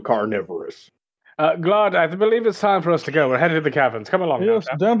also carnivorous. Glad, I believe it's time for us to go. We're headed to the caverns. Come along. Yes,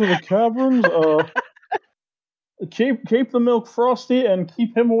 down to the caverns. Keep the milk frosty and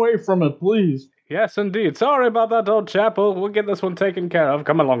keep him away from it, please. Yes, indeed. Sorry about that, old chap. We'll get this one taken care of.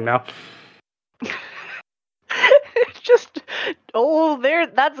 Come along now.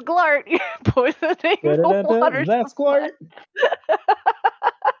 That's Glart poisoning the water. That's Glart.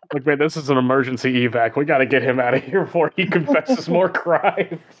 Look, man, this is an emergency evac. We got to get him out of here before he confesses more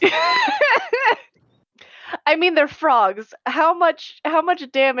crimes. They're frogs. How much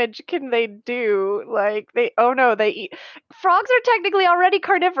damage can they do? They eat. Frogs are technically already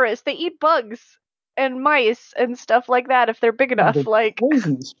carnivorous. They eat bugs and mice and stuff like that if they're big enough. They're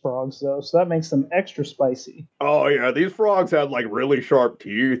poisonous frogs, though, so that makes them extra spicy. Oh yeah, these frogs had really sharp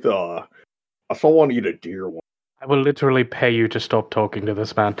teeth. I saw one eat a deer one. I will literally pay you to stop talking to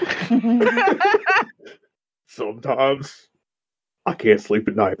this man. Sometimes I can't sleep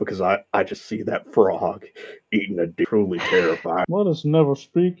at night because I just see that frog eating a deer. Truly terrifying. Let us never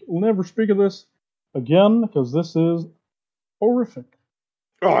speak of this again, because this is horrific.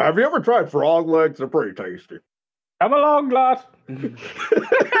 Oh, have you ever tried frog legs? They're pretty tasty. Come along, Glart.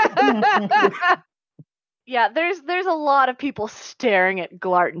 Yeah, there's a lot of people staring at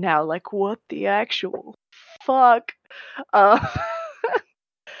Glart now, what the actual fuck? All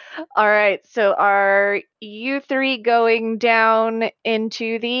right, so are you three going down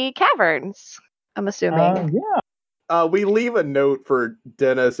into the caverns? I'm assuming. Yeah. We leave a note for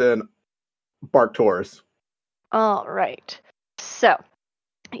Dennis and Bark-Taurus. All right. So,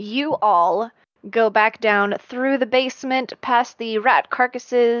 you all go back down through the basement, past the rat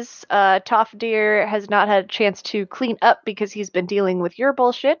carcasses. Tofdir has not had a chance to clean up because he's been dealing with your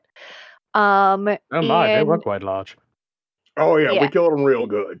bullshit. Oh my, they were quite large. Oh yeah, we killed them real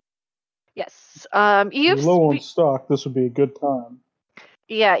good. Yes. You're low on stock. This would be a good time.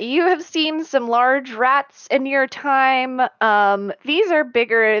 Yeah, you have seen some large rats in your time. These are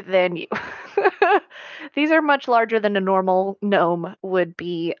bigger than you. These are much larger than a normal gnome would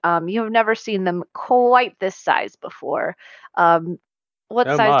be. You have never seen them quite this size before. What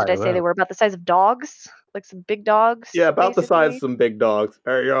size did I say they were? About the size of dogs? Like some big dogs? Yeah, about the size of some big dogs.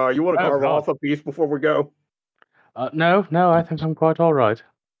 Hey, you want to carve off a piece before we go? No, I think I'm quite all right.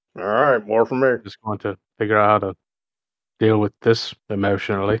 All right, more from me. Just going to figure out how to deal with this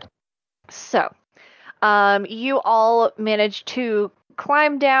emotionally. So, you all managed to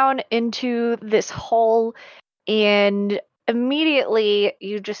climb down into this hole, and immediately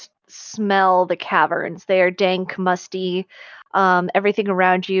you just smell the caverns. They are dank, musty. Everything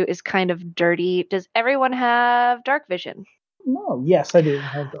around you is kind of dirty. Does everyone have dark vision? No, yes, I do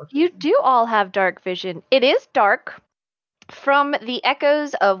have dark vision. You do all have dark vision. It is dark. From the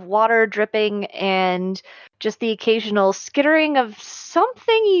echoes of water dripping and just the occasional skittering of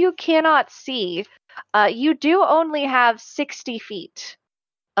something you cannot see, you do only have 60 feet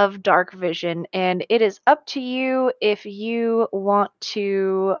of dark vision, and it is up to you if you want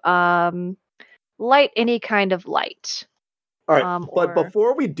to light any kind of light. All right, but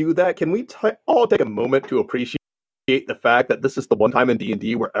before we do that, can we all take a moment to appreciate the fact that this is the one time in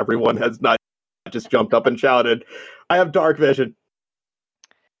D&D where everyone has not just jumped up and shouted, I have dark vision.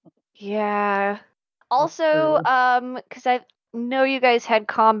 Yeah. Also, because I know you guys had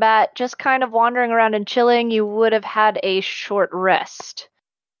combat, just kind of wandering around and chilling, you would have had a short rest.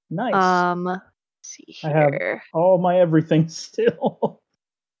 Nice. Let's see here. I have all my everything still.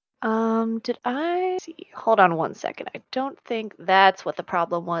 Did I see? Hold on one second. I don't think that's what the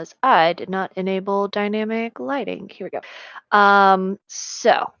problem was. I did not enable dynamic lighting. Here we go.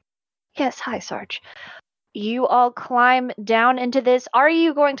 So, yes, hi, Sarge. You all climb down into this. Are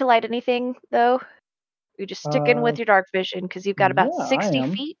you going to light anything, though? You just sticking with your dark vision because you've got about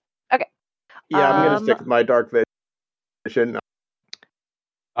 60 feet? Okay. Yeah, I'm going to stick with my dark vision.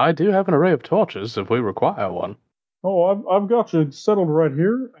 I do have an array of torches if we require one. Oh, I've got you settled right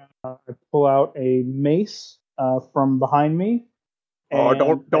here. I pull out a mace from behind me. Oh,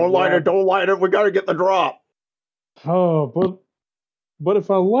 don't light it! Don't light it! We got to get the drop. Oh, but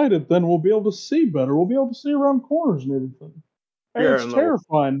if I light it, then we'll be able to see better. We'll be able to see around corners and everything. And it's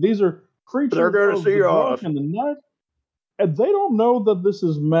terrifying. These are creatures they're going to see us in the night, and they don't know that this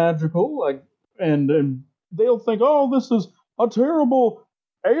is magical. And they'll think, oh, this is a terrible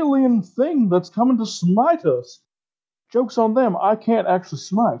alien thing that's coming to smite us. Joke's on them. I can't actually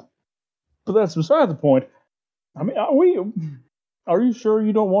smite. But that's beside the point. I mean, are you sure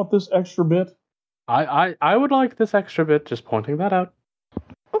you don't want this extra bit? I would like this extra bit, just pointing that out.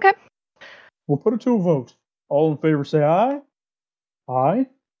 Okay. We'll put it to a vote. All in favor say aye. Aye.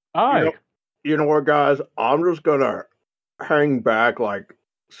 Aye. You know what, guys? I'm just gonna hang back like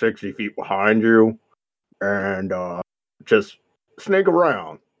 60 feet behind you and just sneak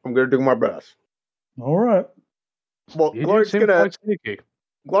around. I'm gonna do my best. All right. Well, You do seem quite sneaky.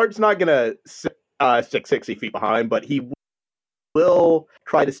 Glart's not gonna stick 60 feet behind, but he will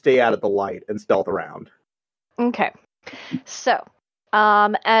try to stay out of the light and stealth around. Okay. So,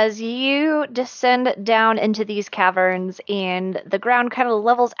 as you descend down into these caverns and the ground kind of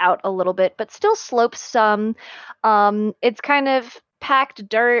levels out a little bit, but still slopes some, it's kind of packed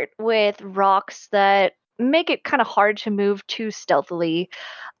dirt with rocks that make it kind of hard to move too stealthily.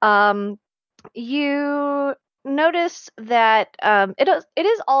 You notice that it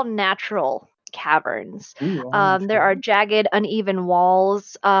is all natural caverns. There are jagged, uneven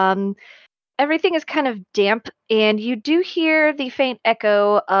walls. Everything is kind of damp, and you do hear the faint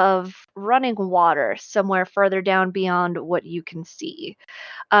echo of running water somewhere further down beyond what you can see.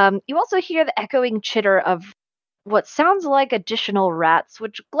 You also hear the echoing chitter of what sounds like additional rats,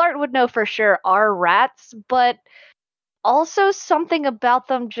 which Glart would know for sure are rats, but also something about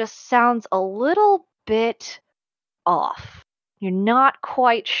them just sounds a little bit off. You're not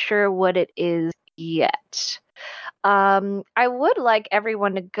quite sure what it is yet. I would like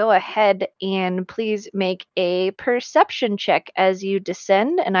everyone to go ahead and please make a perception check as you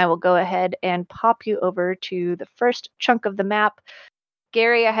descend, and I will go ahead and pop you over to the first chunk of the map.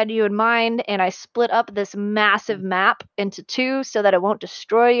 Gary, I had you in mind, and I split up this massive map into two so that it won't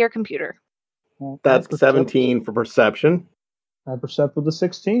destroy your computer. Well, That's 17 for perception. I percept with a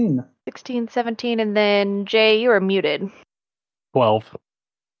 16. 16, 17, and then Jay, you are muted. 12.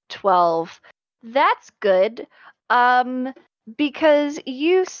 12. That's good. Because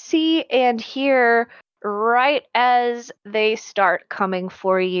you see and hear right as they start coming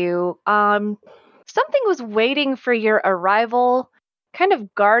for you. Something was waiting for your arrival, kind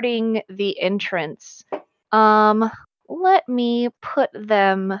of guarding the entrance. Let me put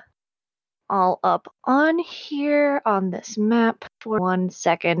them all up on here on this map for 1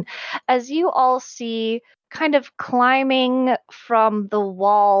 second. As you all see, kind of climbing from the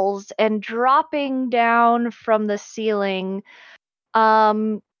walls and dropping down from the ceiling,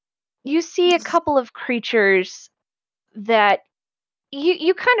 you see a couple of creatures that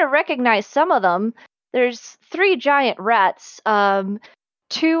you kind of recognize some of them. There's 3 giant rats,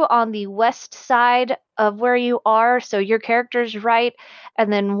 2 on the west side of where you are, so your character's right,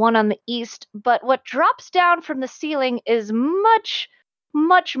 and then 1 on the east. But what drops down from the ceiling is much,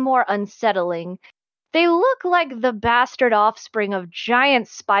 much more unsettling. They look like the bastard offspring of giant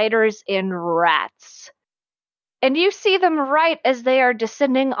spiders and rats. And you see them right as they are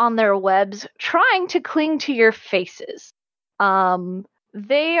descending on their webs, trying to cling to your faces.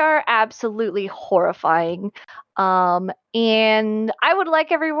 They are absolutely horrifying. And I would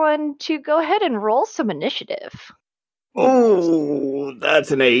like everyone to go ahead and roll some initiative. Oh,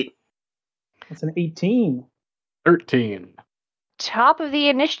 that's an 8. That's an 18. 13. Top of the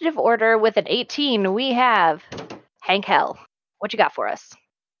initiative order with an 18, we have Hank Hell. What you got for us?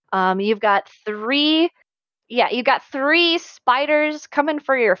 You've got 3 spiders coming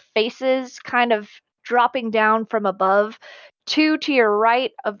for your faces, kind of dropping down from above. 2 to your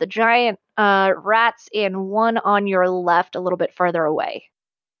right of the giant rats, and 1 on your left, a little bit further away.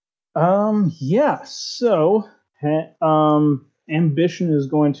 Yeah. So, Ambition is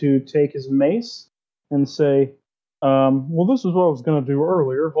going to take his mace and say, well, this is what I was going to do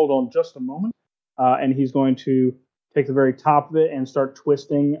earlier. Hold on just a moment. And he's going to take the very top of it and start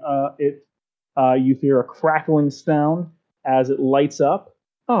twisting it. You hear a crackling sound as it lights up.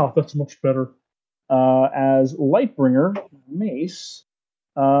 Oh, that's much better. As Lightbringer, mace,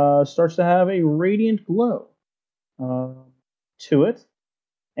 starts to have a radiant glow to it.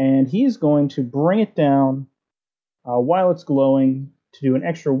 And he's going to bring it down while it's glowing to do an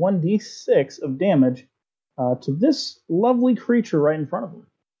extra 1d6 of damage to this lovely creature right in front of him.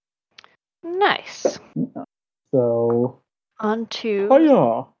 Nice. So, On to...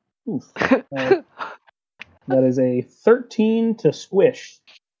 hiya! Oof. That is a 13 to squish.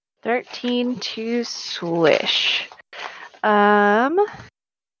 13 to swish. I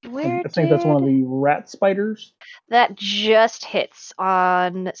think that's one of the rat spiders. That just hits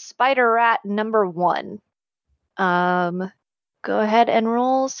on spider rat number 1. Go ahead and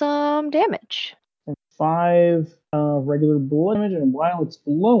roll some damage. 5 regular blood damage, and while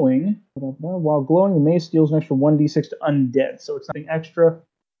glowing, the mace deals an extra 1d6 to undead, so it's something extra.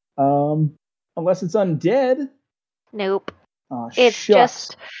 Unless it's undead. Nope. Oh, It's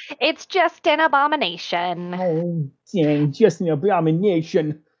shucks. just an abomination. Oh, dang, just an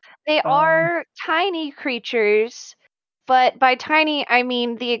abomination. They are tiny creatures, but by tiny, I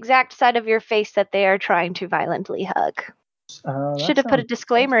mean the exact side of your face that they are trying to violently hug. Should have put a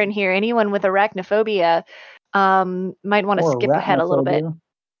disclaimer in here. Anyone with arachnophobia might want to skip ahead a little bit.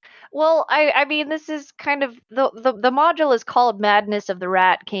 Well, I mean, this is kind of the module is called Madness of the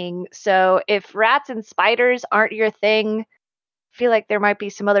Rat King. So if rats and spiders aren't your thing, I feel like there might be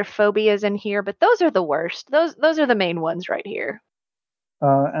some other phobias in here, but those are the worst. Those are the main ones right here.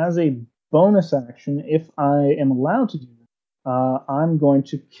 As a bonus action, if I am allowed to do that, I'm going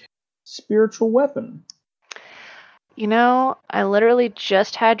to spiritual weapon. You know, I literally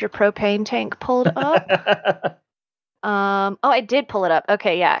just had your propane tank pulled up. Oh, I did pull it up.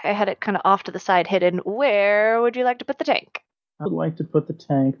 Okay, yeah, I had it kind of off to the side hidden. Where would you like to put the tank? I would like to put the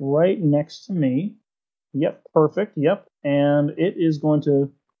tank right next to me. Yep, perfect. Yep. And it is going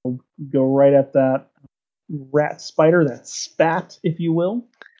to go right at that rat spider, that spat, if you will.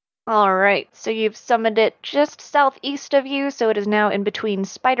 All right, so you've summoned it just southeast of you, so it is now in between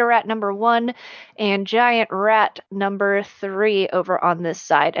Spider Rat number 1 and Giant Rat number 3 over on this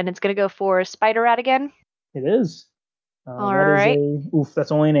side. And it's going to go for Spider Rat again? It is. All right.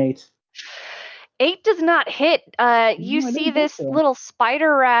 That's only an 8. 8 does not hit. You see this little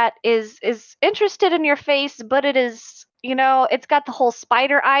spider rat is interested in your face, but it is, it's got the whole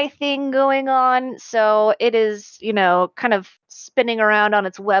spider eye thing going on, so it is, kind of spinning around on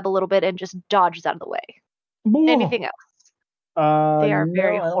its web a little bit and just dodges out of the way. Whoa. Anything else? They are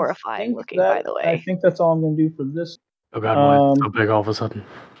very horrifying looking, by the way. I think that's all I'm going to do for this. Oh god, why is it so big all of a sudden?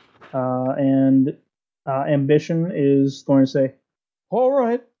 And Ambition is going to say, all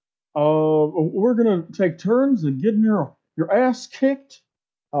right, we're going to take turns and getting your ass kicked.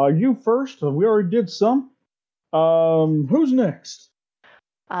 You first. We already did some. Who's next?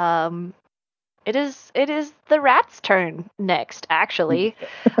 It is the rat's turn next, actually.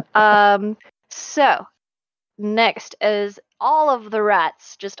 So next is all of the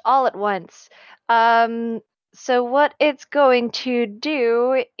rats, just all at once. So what it's going to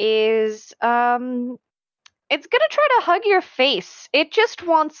do is it's gonna try to hug your face. It just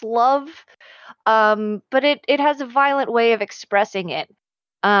wants love, but it has a violent way of expressing it.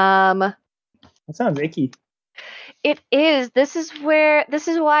 That sounds icky. It is. This is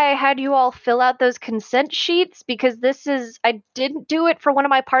why I had you all fill out those consent sheets, because I didn't do it for one of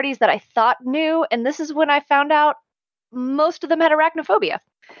my parties that I thought knew, and this is when I found out most of them had arachnophobia.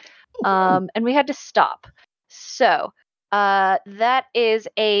 And we had to stop. So, that is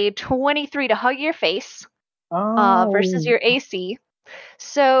a 23 to hug your face. Versus your AC.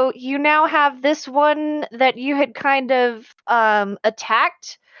 So you now have this one that you had kind of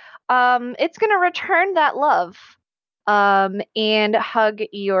attacked. It's going to return that love and hug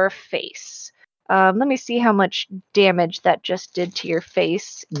your face. Let me see how much damage that just did to your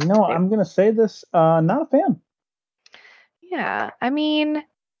face. No, I'm going to say this, not a fan. Yeah, I mean,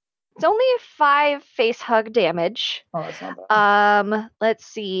 it's only a 5 face hug damage. Oh, that's not bad. Let's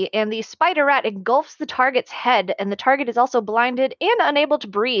see. And the spider rat engulfs the target's head, and the target is also blinded and unable to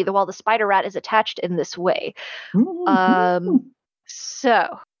breathe while the spider rat is attached in this way.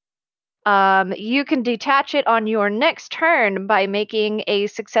 So, you can detach it on your next turn by making a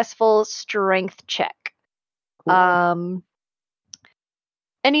successful strength check. Cool.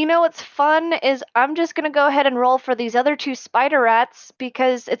 And you know what's fun is I'm just going to go ahead and roll for these other 2 spider rats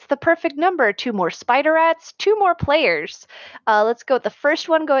because it's the perfect number. 2 more spider rats, 2 more players. Let's go with the first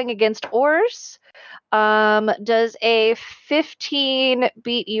one going against Ors. Does a 15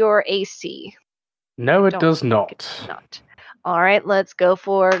 beat your AC? No, it does not. It does not. All right, let's go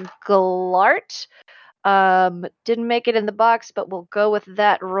for Glart. Didn't make it in the box, but we'll go with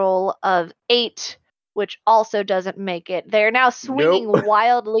that roll of 8. Which also doesn't make it. They're now swinging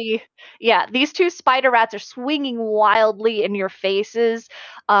wildly. Yeah, these 2 spider rats are swinging wildly in your faces,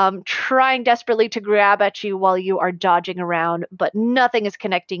 trying desperately to grab at you while you are dodging around, but nothing is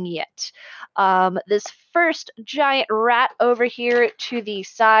connecting yet. This first giant rat over here to the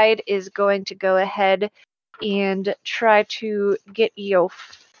side is going to go ahead and try to get your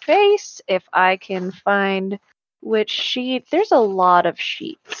face. If I can find which sheet. There's a lot of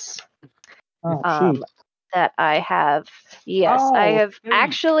sheets. That I have. Yes, I have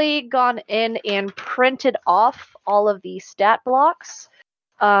actually gone in and printed off all of the stat blocks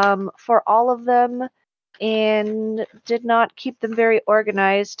for all of them and did not keep them very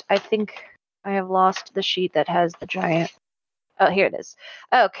organized. I think I have lost the sheet that has the giant. Oh, here it is.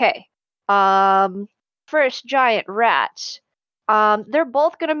 Okay. First giant rat. They're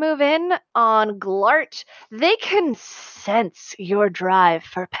both going to move in on Glart. They can sense your drive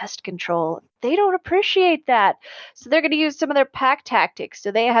for pest control. They don't appreciate that. So they're going to use some of their pack tactics.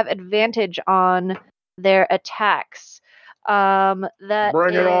 So they have advantage on their attacks. Bring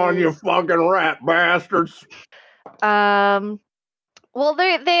it on, you fucking rat bastards. Well,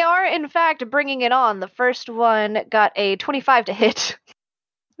 they are, in fact, bringing it on. The first one got a 25 to hit.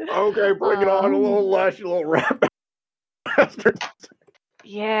 Okay, bring it on a little less, you little rat bastards.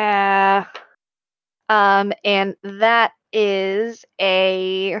 Yeah. And that is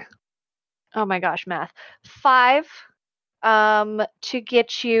a, oh my gosh, math. 5 to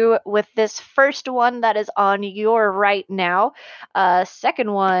get you with this first one that is on your right now.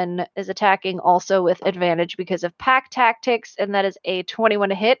 Second one is attacking also with advantage because of pack tactics, and that is a 21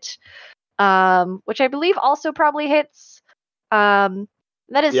 to hit, which I believe also probably hits.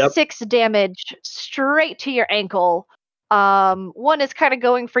 That is 6 damage straight to your ankle. One is kind of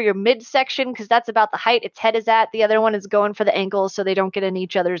going for your midsection because that's about the height its head is at. The other one is going for the ankles so they don't get in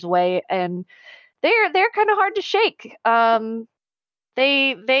each other's way, and they're kind of hard to shake.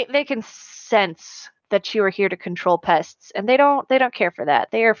 They can sense that you are here to control pests, and they don't care for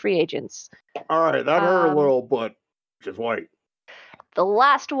that. They are free agents. All right, that hurt a little, but just wait. The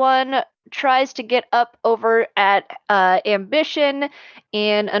last one tries to get up over at Ambition,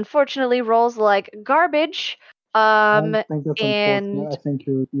 and unfortunately rolls like garbage. I think that's unfortunate. I think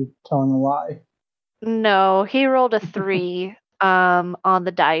you're telling a lie. No, he rolled a 3 on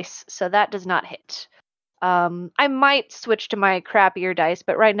the dice, so that does not hit. I might switch to my crappier dice,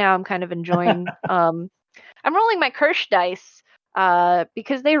 but right now I'm kind of enjoying. I'm rolling my Kirsch dice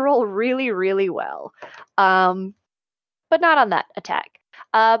because they roll really, really well. But not on that attack.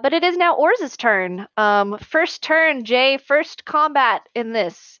 But it is now Orz's turn. First turn, Jay. First combat in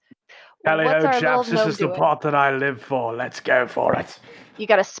this. Tally-ho, chaps, this is the part that I live for. Let's go for it. You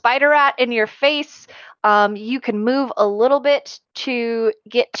got a spider rat in your face. You can move a little bit to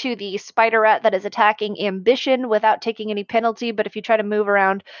get to the spider rat that is attacking Ambition without taking any penalty, but if you try to move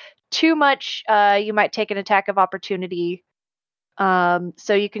around too much, you might take an attack of opportunity.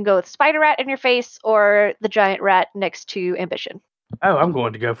 So you can go with spider rat in your face or the giant rat next to Ambition. Oh, I'm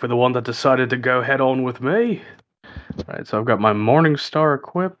going to go for the one that decided to go head on with me. All right, so I've got my Morning Star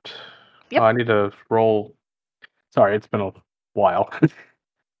equipped. Yep. Oh, I need to roll. Sorry, it's been a while.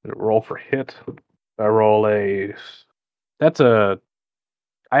 Roll for hit. I roll a. That's a.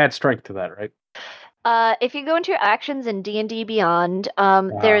 I add strength to that, right? If you go into your actions in D&D Beyond,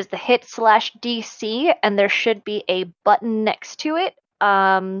 there's the hit/DC, and there should be a button next to it.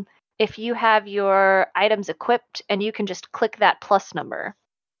 If you have your items equipped, and you can just click that plus number.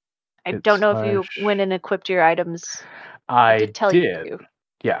 I don't know if you went and equipped your items. I did tell you to.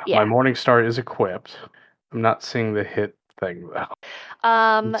 Yeah, my Morning Star is equipped. I'm not seeing the hit thing though.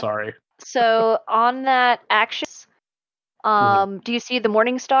 I'm sorry. So on that action, do you see the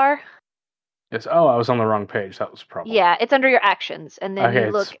Morning Star? Yes. Oh, I was on the wrong page. That was a problem. Yeah, it's under your actions, and then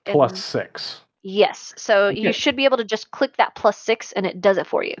you look. It's +6. Yes, so you should be able to just click that +6, and it does it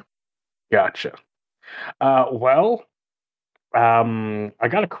for you. Gotcha. Well, I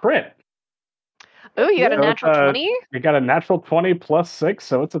got a crit. Oh, you got a natural 20? You got a natural 20 +6,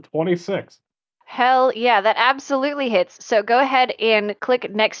 so it's a 26. Hell yeah, that absolutely hits. So go ahead and click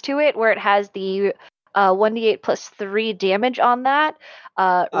next to it where it has the 1d8 +3 damage on that.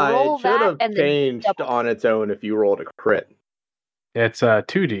 Roll it should that have and changed then double. on its own if you rolled a crit. It's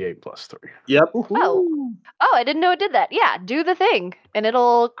 2d8 +3. Yep. Oh, I didn't know it did that. Yeah, do the thing, and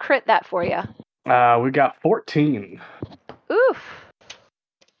it'll crit that for you. We got 14. Oof.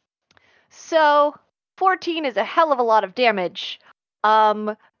 So 14 is a hell of a lot of damage.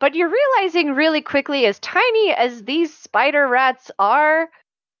 But you're realizing really quickly, as tiny as these spider rats are,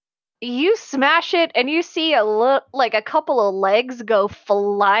 you smash it and you see like a couple of legs go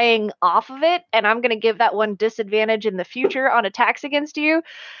flying off of it, and I'm gonna give that one disadvantage in the future on attacks against you.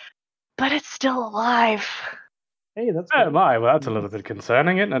 But it's still alive. Hey, that's. Oh my, well that's a little bit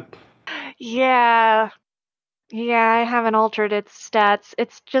concerning, isn't it? Yeah, I haven't altered its stats.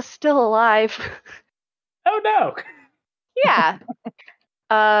 It's just still alive. Oh no. Yeah.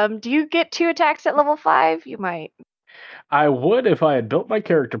 Do you get 2 attacks at level 5? You might. I would if I had built my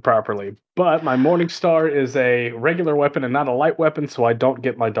character properly, but my Morning Star is a regular weapon and not a light weapon, so I don't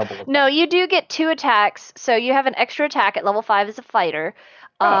get my double attack. No, you do get 2 attacks, so you have an extra attack at level 5 as a fighter.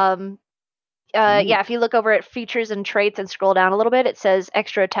 Yeah, if you look over at features and traits and scroll down a little bit, it says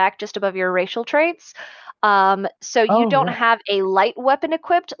extra attack just above your racial traits. So you don't have a light weapon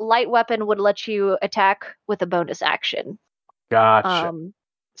equipped. Light weapon would let you attack with a bonus action. Gotcha.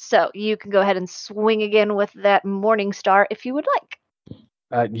 So you can go ahead and swing again with that Morning Star if you would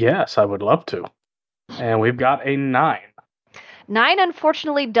like. Yes, I would love to. And we've got a 9. 9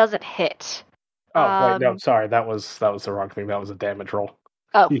 unfortunately doesn't hit. Oh, wait, no, sorry. That was the wrong thing. That was a damage roll.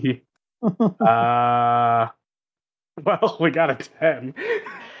 Oh. Well, we got a 10.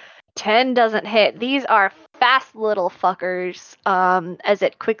 10 doesn't hit. These are fast little fuckers, as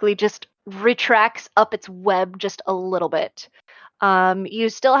it quickly just retracts up its web just a little bit. You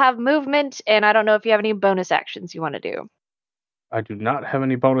still have movement, and I don't know if you have any bonus actions you want to do. I do not have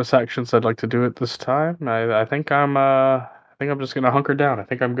any bonus actions I'd like to do at this time. I think I'm just gonna hunker down. I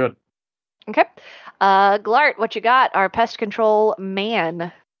think I'm good. Okay. Glart, what you got? Our pest control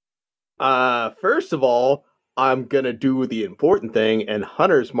man. First of all, I'm gonna do the important thing and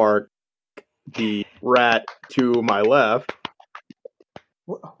Hunter's Mark the rat to my left.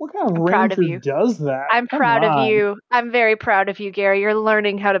 What kind of proud of ranger you. does that? I'm Come proud on. of you. I'm very proud of you, Gary. You're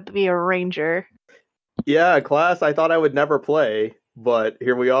learning how to be a ranger. Yeah, class I thought I would never play, but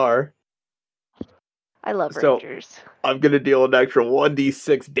here we are. I love So- rangers. I'm gonna deal an extra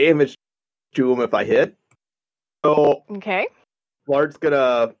 1d6 damage to him if I hit. So Okay. Lart's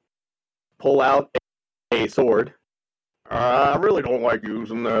gonna pull out a sword. I really don't like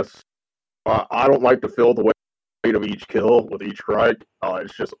using this. I don't like to feel the weight of each kill with each strike.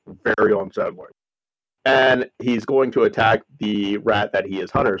 It's just very unsettling. And he's going to attack the rat that he is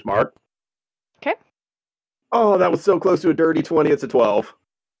Hunter's Mark. Okay. Oh, that was so close to a dirty 20. It's a 12.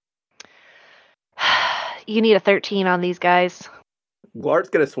 You need a 13 on these guys. Lart's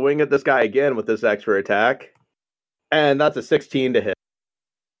going to swing at this guy again with this extra attack. And that's a 16 to hit.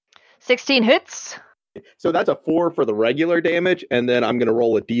 16 hits. So that's a 4 for the regular damage, and then I'm going to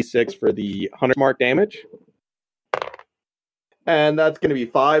roll a d6 for the Hunter's Mark damage. And that's going to be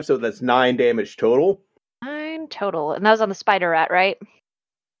 5, so that's 9 damage total. 9 total. And that was on the spider rat, right?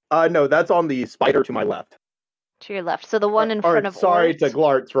 No, that's on the spider to my left. To your left. So the one in Or, front of sorry, Orth, to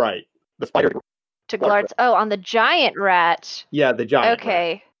Glart's right. The spider. to Glart's. Oh, on the giant rat. Yeah, the giant.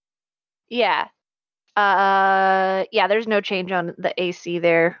 Okay. Yeah. Yeah, there's no change on the AC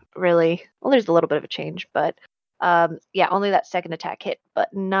there, really. Well, there's a little bit of a change, but yeah, only that second attack hit,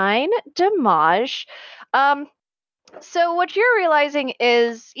 but 9 damage. So what you're realizing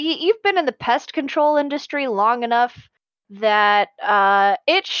is you've been in the pest control industry long enough that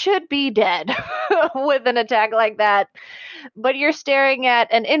it should be dead with an attack like that. But you're staring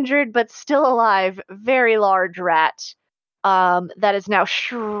at an injured but still alive, very large rat that is now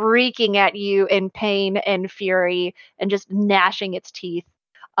shrieking at you in pain and fury and just gnashing its teeth.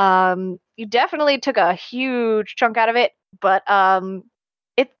 You definitely took a huge chunk out of it, but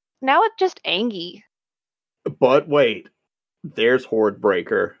it's just angry. But wait, there's Horde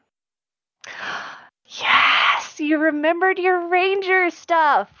Breaker. Yes, you remembered your ranger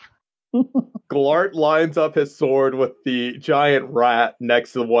stuff. Glart lines up his sword with the giant rat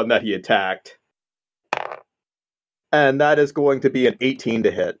next to the one that he attacked. And that is going to be an 18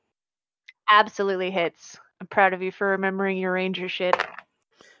 to hit. Absolutely hits. I'm proud of you for remembering your ranger shit.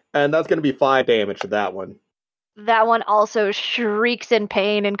 And that's going to be 5 damage to that one. That one also shrieks in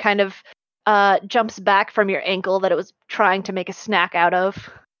pain and kind of jumps back from your ankle that it was trying to make a snack out of.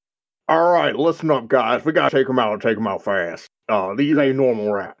 Alright, listen up, guys. We gotta take them out fast. These ain't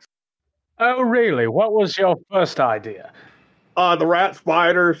normal rats. Oh, really? What was your first idea? The rat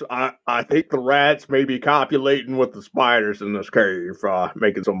spiders, I think the rats may be copulating with the spiders in this cave,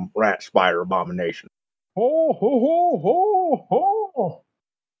 making some rat spider abomination. Ho, ho, ho, ho, ho.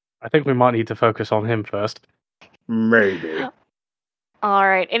 I think we might need to focus on him first. Maybe. All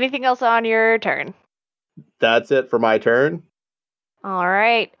right. Anything else on your turn? That's it for my turn. All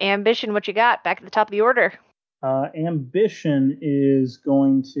right. Ambition, what you got? Back at the top of the order. Ambition is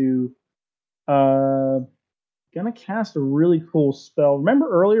going to gonna cast a really cool spell. Remember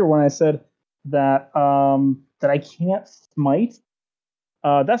earlier when I said that that I can't smite?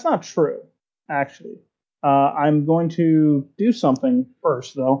 That's not true, actually. I'm going to do something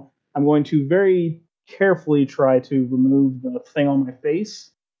first, though. I'm going to very carefully try to remove the thing on my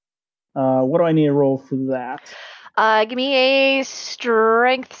face. What do I need to roll for that? Give me a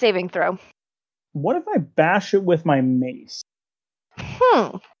strength saving throw. What if I bash it with my mace?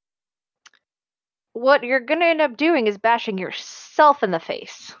 What you're gonna end up doing is bashing yourself in the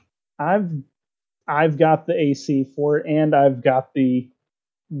face. I've got the AC for it, and I've got the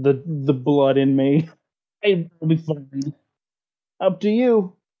blood in me. I'll be fine. Up to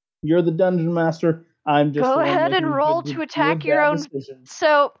you. You're the dungeon master. I'm just Go the one ahead and making roll good- to attack good your bad own. decisions.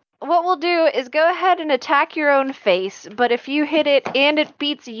 So what we'll do is go ahead and attack your own face, but if you hit it and it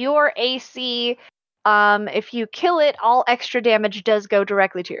beats your AC, If you kill it, all extra damage does go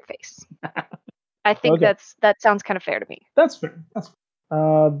directly to your face. I think Okay. that sounds kind of fair to me. That's fair.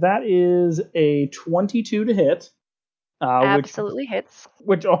 That is a 22 to hit. Absolutely hits.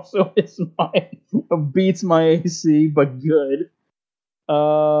 Which also is beats my AC, but good.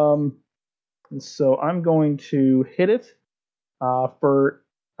 And so I'm going to hit it for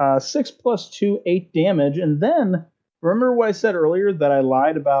 6 plus 2, 8 damage. And then, remember what I said earlier that I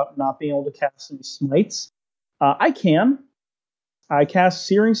lied about not being able to cast any smites? I can. I cast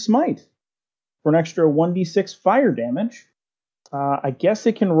Searing Smite for an extra 1d6 fire damage. I guess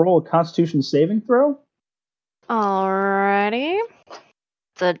it can roll a Constitution saving throw. Alrighty.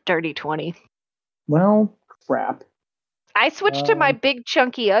 It's a dirty 20. Well, crap. I switched to my big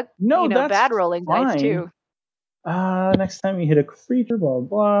chunky, No, that's bad rolling dice fine. too. Next time you hit a creature, blah,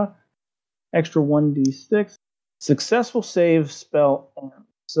 blah, blah. Extra 1d6. Successful save spell end.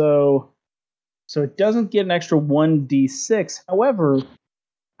 So it doesn't get an extra 1d6. However,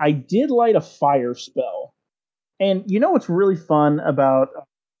 I did light a fire spell. And you know what's really fun about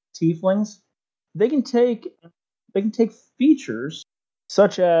tieflings? They can take features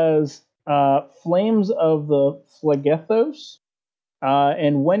such as Flames of the Phlegethos.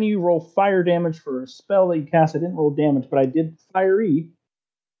 And when you roll fire damage for a spell that you cast, I didn't roll damage, but I did fiery.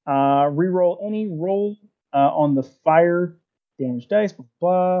 Reroll any roll on the fire damage dice, blah,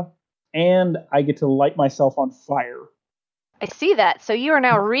 blah, and I get to light myself on fire. I see that. So you are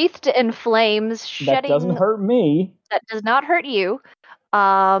now wreathed in flames, That doesn't hurt me. That does not hurt you.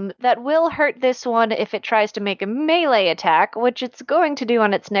 That will hurt this one if it tries to make a melee attack, which it's going to do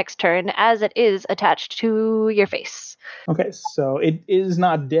on its next turn, as it is attached to your face. Okay, so it is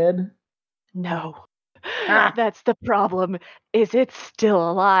not dead. No. That's the problem, is it's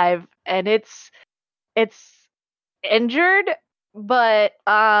still alive, and it's injured, but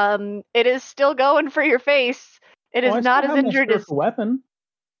it is still going for your face. It is not as injured as weapon.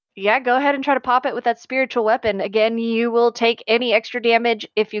 Yeah, go ahead and try to pop it with that spiritual weapon. Again, you will take any extra damage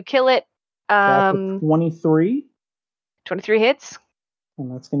if you kill it. That's 23. 23 hits.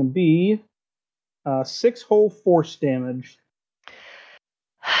 And that's going to be 6 whole force damage.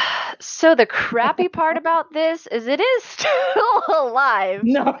 So the crappy part about this is it is still alive.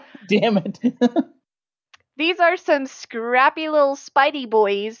 No, damn it. These are some scrappy little Spidey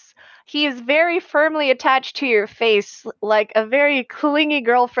boys. He is very firmly attached to your face, like a very clingy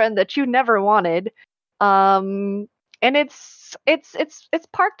girlfriend that you never wanted. And it's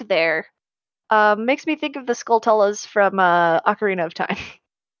parked there. Makes me think of the Skulltulas from Ocarina of Time.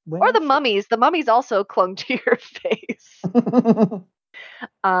 Or the mummies. The mummies also clung to your face.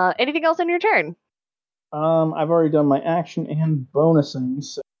 Anything else on your turn? I've already done my action and bonusing,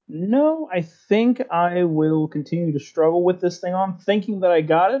 so no, I think I will continue to struggle with this thing on, thinking that I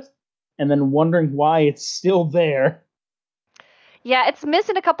got it, and then wondering why it's still there. Yeah, it's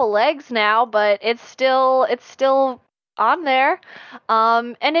missing a couple legs now, but it's still on there.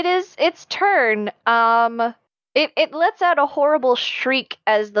 And it is its turn. It lets out a horrible shriek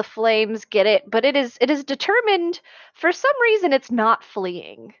as the flames get it, but it is determined, for some reason it's not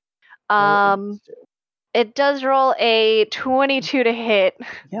fleeing. It does roll a 22 to hit.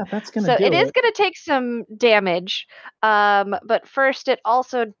 Yeah, that's going to do it. So it is going to take some damage. But first it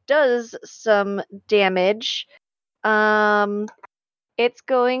also does some damage. It's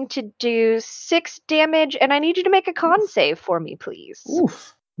going to do 6 damage, and I need you to make a con save for me, please.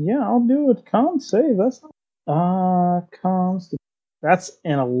 Oof. Yeah, I'll do a con save. That's cons. That's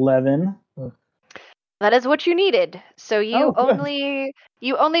an 11. That is what you needed. So you only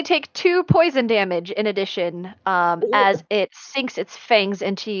take 2 poison damage in addition, as it sinks its fangs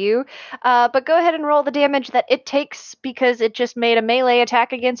into you. But go ahead and roll the damage that it takes, because it just made a melee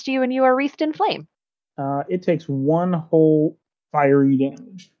attack against you and you are wreathed in flame. It takes 1 whole fiery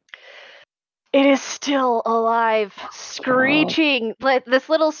damage. It is still alive, screeching. Like this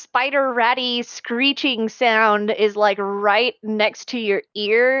little spider ratty screeching sound is like right next to your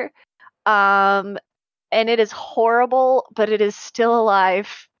ear. And it is horrible, but it is still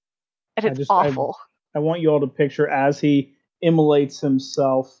alive. And it's awful. I want you all to picture as he immolates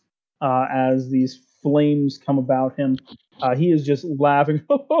himself, as these flames come about him. He is just laughing.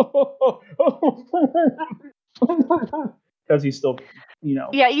 Because he's still,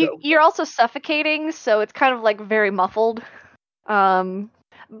 Yeah, you're also suffocating, so it's kind of like very muffled.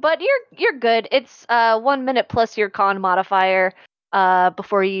 But you're good. It's 1 minute plus your con modifier.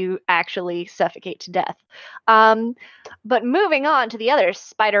 Before you actually suffocate to death. But moving on to the other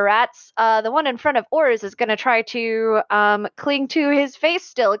spider rats, the one in front of Ors is going to try to cling to his face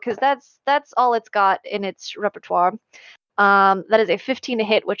still, because that's all it's got in its repertoire. That is a 15 to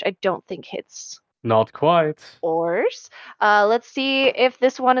hit, which I don't think hits. Not quite. Ors. Let's see if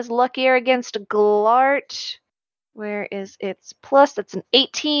this one is luckier against Glart. Where is its plus? That's an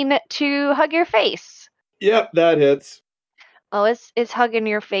 18 to hug your face. Yep, that hits. Oh, it's hugging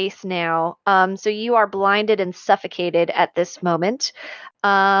your face now. So you are blinded and suffocated at this moment.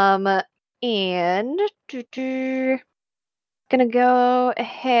 And gonna go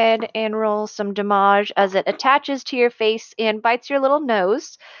ahead and roll some damage as it attaches to your face and bites your little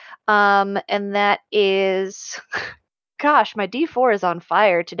nose. And that is, gosh, my D4 is on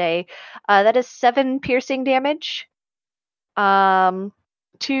fire today. That is 7 piercing damage. To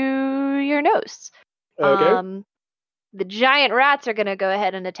your nose. Okay. The giant rats are going to go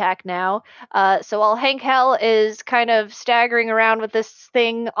ahead and attack now. So while Hank Hell is kind of staggering around with this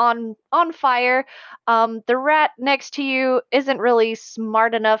thing on fire, the rat next to you isn't really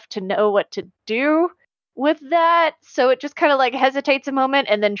smart enough to know what to do with that. So it just kind of like hesitates a moment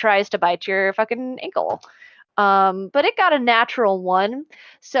and then tries to bite your fucking ankle. But it got a natural 1.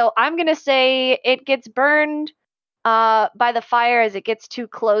 So I'm going to say it gets burned by the fire as it gets too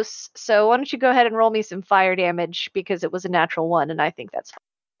close. So why don't you go ahead and roll me some fire damage because it was a natural 1, and I think that's fine.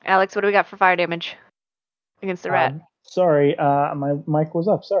 Alex, what do we got for fire damage against the rat? Sorry, my mic was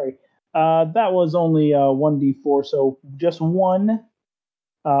up. Sorry. That was only 1d4, so just one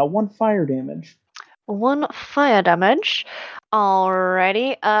fire damage. 1 fire damage.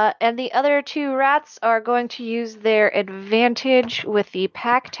 Alrighty. And the other 2 rats are going to use their advantage with the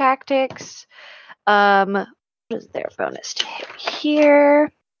pack tactics. What is their bonus to hit here?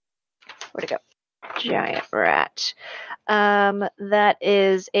 Where'd it go? Giant rat. That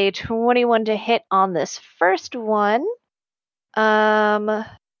is a 21 to hit on this first one.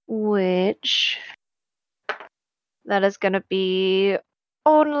 Which that is going to be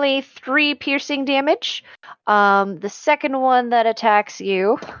only 3 piercing damage. The second one that attacks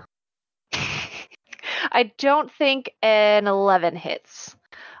you, I don't think an 11 hits.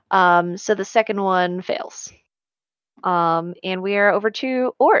 So the second one fails. And we are over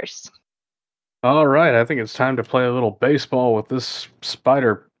to Ors. All right, I think it's time to play a little baseball with this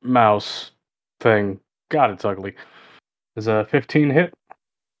spider mouse thing. God, it's ugly. Is a 15 hit?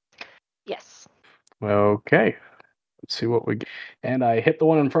 Yes. Okay. Let's see what we get. And I hit the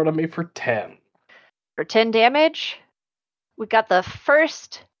one in front of me for 10. For 10 damage, we got the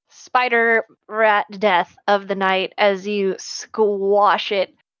first spider rat death of the night as you squash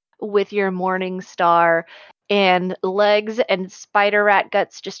it with your morning star, and legs and spider rat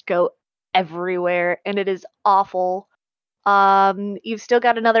guts just go everywhere, and it is awful. You've still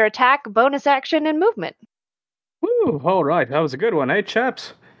got another attack, bonus action, and movement. Woo! All right, that was a good one, eh,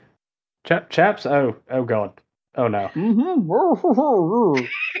 chaps? Chaps? Oh God. Oh no. Mm-hmm.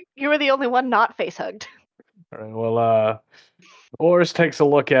 You were the only one not face hugged. All right, well, Oris takes a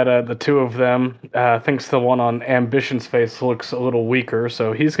look at the 2 of them, thinks the one on Ambition's face looks a little weaker,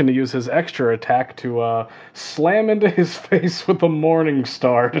 so he's going to use his extra attack to slam into his face with a Morning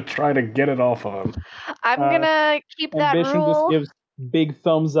Star to try to get it off of him. I'm gonna keep that Ambition rule. just gives big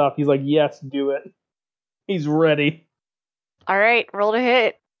thumbs up. He's like, yes, do it. He's ready. All right, roll to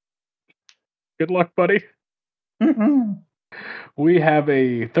hit. Good luck, buddy. We have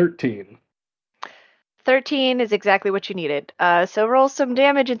a 13. 13 is exactly what you needed. So roll some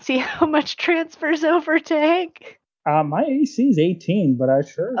damage and see how much transfers over to Hank. My AC is 18, but I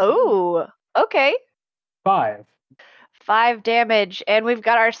sure. Oh, okay. 5. 5 damage, and we've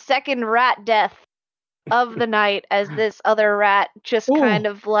got our second rat death of the night as this other rat just kind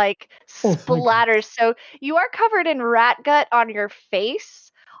of like splatters. So you are covered in rat gut on your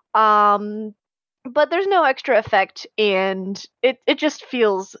face, but there's no extra effect, and it just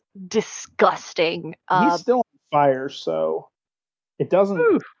feels disgusting. He's still on fire, so it doesn't.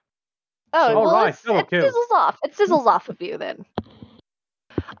 Whew. Oh, All well, right, it sizzles off. It sizzles off of you then.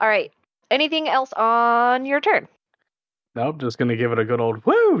 All right. Anything else on your turn? Nope, just gonna give it a good old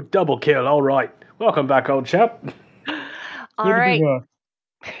woo double kill. All right, welcome back, old chap. All right.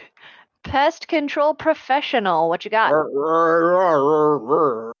 Pest control professional. What you got?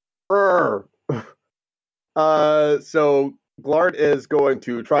 So Glart is going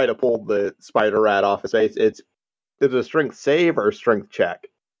to try to pull the spider rat off his face. Is it a strength save or strength check?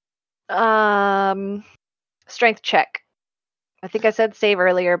 Strength check. I think I said save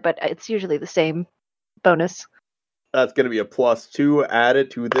earlier, but it's usually the same bonus. That's going to be a +2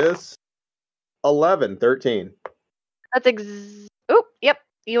 added to this. 11, 13. That's yep.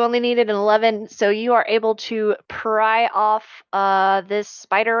 You only needed an 11, so you are able to pry off this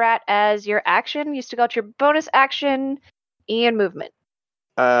spider rat as your action. You still got your bonus action and movement.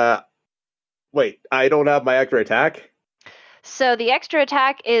 Wait, I don't have my extra attack? So the extra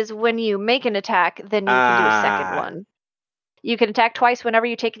attack is when you make an attack, then you can do a second one. You can attack twice whenever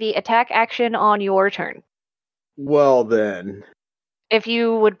you take the attack action on your turn. Well then. If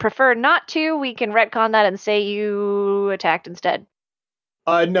you would prefer not to, we can retcon that and say you attacked instead.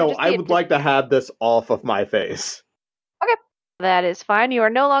 No, I would like to have this off of my face. Okay. That is fine. You are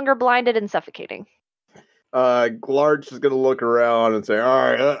no longer blinded and suffocating. Glarch is gonna look around and say,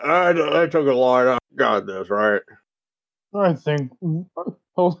 alright, I took a line, I got this, right? I think.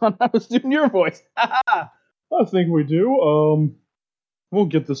 Hold on, I was doing your voice. I think we do. We'll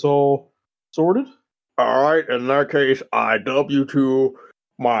get this all sorted. Alright, in that case, I W2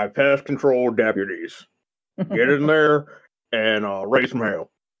 my pest control deputies. Get in there and raise some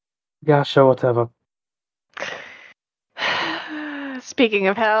hell. Yeah, sure, whatever. Speaking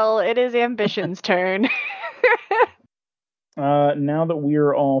of hell, it is Ambition's turn. Now that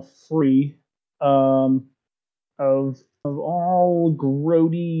we're all free of all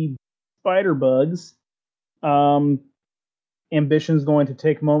grody spider bugs, Ambition's going to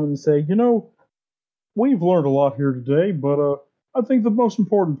take a moment and say, we've learned a lot here today, but I think the most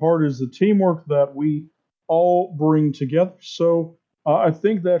important part is the teamwork that we all bring together. So I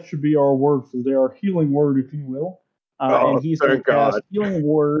think that should be our word for today, our healing word, if you will. And he's going to cast healing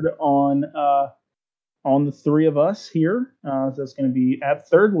word on the three of us here. So that's going to be at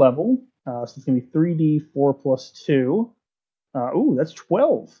 3rd level. So it's going to be 3d4 plus 2. That's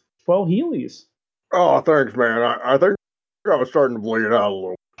 12. 12 healies. Oh, thanks, man. I think I was starting to bleed out a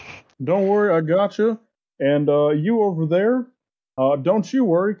little. Don't worry, I got you. And you over there, don't you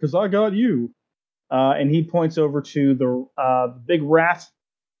worry, because I got you. And he points over to the big rat,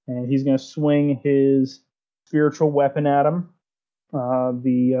 and he's going to swing his spiritual weapon at him.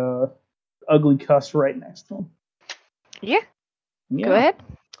 The ugly cuss right next to him. Yeah. Go ahead.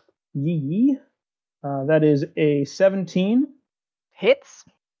 Yee. That is a 17. Hits.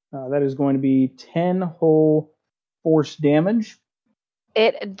 That is going to be 10 whole force damage.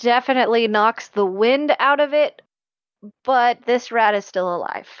 It definitely knocks the wind out of it, but this rat is still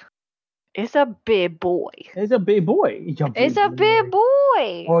alive. It's a big boy. It's a big boy. It's a big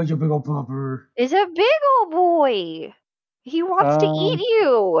boy. Oh, you big old pupper. It's a big old boy. He wants to eat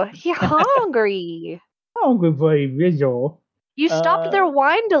you. He's hungry. Hungry boy, visual. You stopped their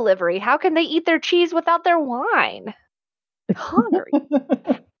wine delivery. How can they eat their cheese without their wine? Hungry.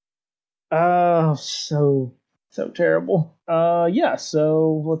 So terrible.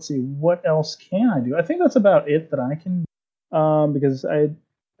 So let's see. What else can I do? I think that's about it that I can, because I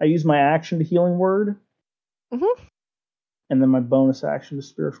use my action to healing word. Mm-hmm. And then my bonus action to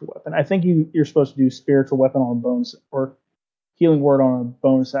spiritual weapon. I think you're supposed to do spiritual weapon on a bonus, or healing word on a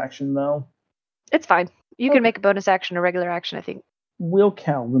bonus action, though. It's fine. You can make a bonus action a regular action, I think. We'll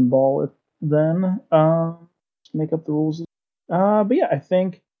Calvin ball it then. Make up the rules. But yeah, I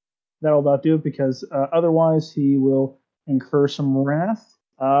think that'll about do it, because otherwise he will incur some wrath.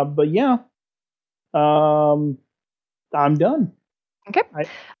 But yeah, I'm done. Okay.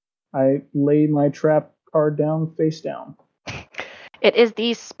 I laid my trap card down face down. It is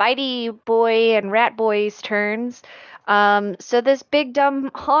the Spidey boy and Rat boy's turns. So this big dumb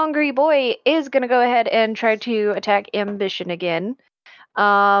hungry boy is gonna go ahead and try to attack Ambition again.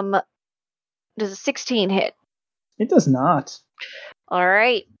 Does a 16 hit? It does not. All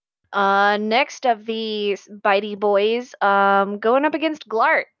right. Next of the Spidey boys, going up against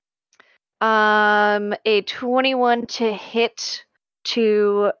Glart. A 21 to hit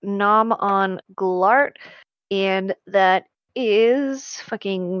to nom on Glart, and that is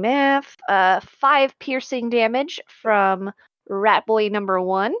fucking math. 5 piercing damage from Rat Boy number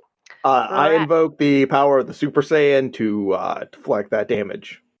 1. I invoke the power of the Super Saiyan to deflect that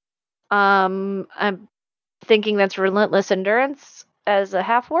damage. I'm thinking that's Relentless Endurance as a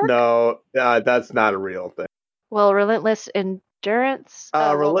half-orc? No, that's not a real thing. Well, Relentless Endurance?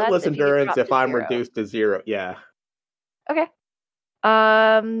 Relentless Endurance if I'm 0. reduced to 0, yeah. Okay.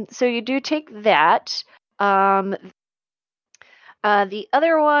 So you do take that. The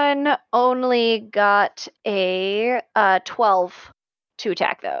other one only got a 12 to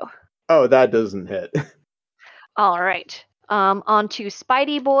attack, though. Oh, that doesn't hit. All right. On to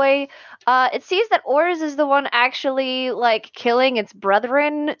Spidey Boy. It sees that Ors is the one actually, killing its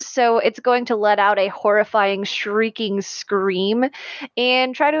brethren, so it's going to let out a horrifying, shrieking scream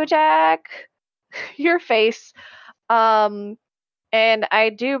and try to attack your face. And I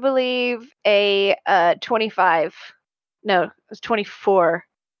do believe a 25... No, it was 24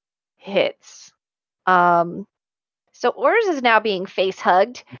 hits. So Ors is now being face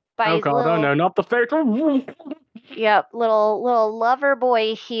hugged by his little... Oh no, not the face. Yep, little lover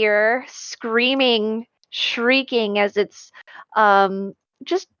boy here, screaming shrieking as it's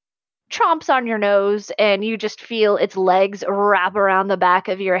just chomps on your nose, and you just feel its legs wrap around the back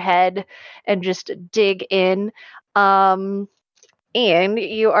of your head and just dig in. And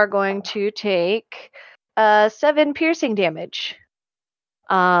you are going to take 7 piercing damage.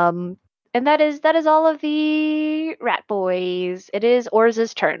 And that is all of the rat boys. It is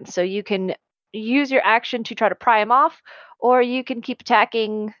Orz's turn, so you can use your action to try to pry him off, or you can keep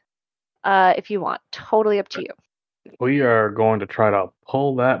attacking if you want. Totally up to you. We are going to try to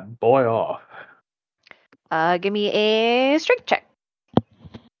pull that boy off. Give me a strength check.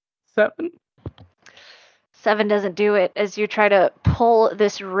 7. 7 doesn't do it as you try to pull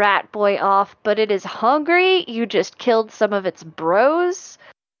this rat boy off, but it is hungry. You just killed some of its bros,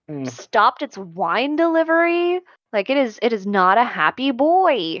 stopped its wine delivery. Like it is not a happy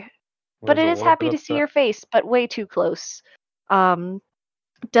boy. But it is happy to see your face, but way too close.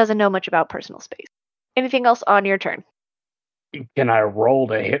 Doesn't know much about personal space. Anything else on your turn? Can I roll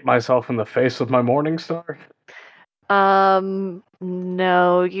to hit myself in the face with my Morning Star?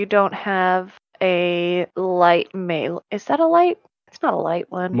 No, you don't have a light melee. Is that a light? It's not a light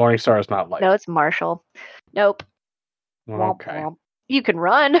one. Morning Star is not light. No, it's martial. Nope. Okay. Womp womp. You can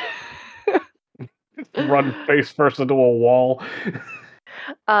run. Run face first into a wall.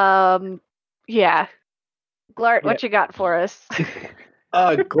 Yeah. Glart, what you got for us?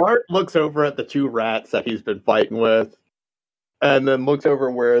 Glart looks over at the 2 rats that he's been fighting with, and then looks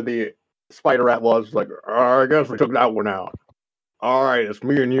over where the spider rat was, like, I guess we took that one out. Alright, it's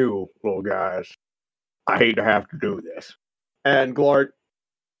me and you, little guys. I hate to have to do this. And Glart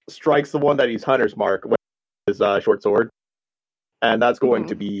strikes the one that he's Hunter's Mark with his short sword. And that's going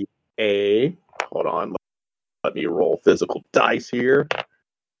to be a... Hold on, let me roll physical dice here.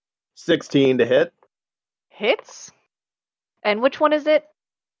 16 to hit. Hits? And which one is it?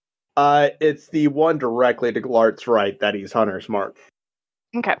 It's the one directly to Glart's right that he's Hunter's Mark.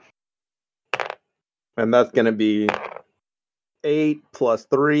 Okay. And that's going to be 8 plus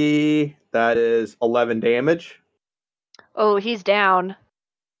 3. That is 11 damage. Oh, he's down.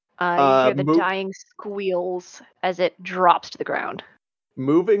 You hear the dying squeals as it drops to the ground.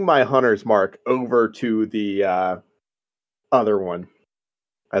 Moving my Hunter's Mark over to the other one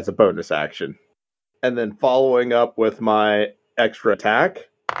as a bonus action. And then following up with my extra attack.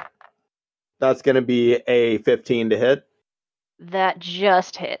 That's going to be a 15 to hit. That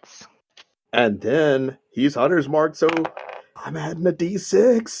just hits. And then he's Hunter's Mark, so I'm adding a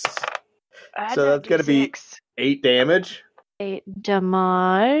d6. So that's going to be 8 damage. 8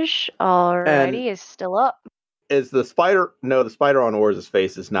 damage. Alrighty, is still up. Is the spider... No, the spider on Orz's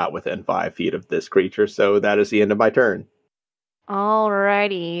face is not within 5 feet of this creature, so that is the end of my turn.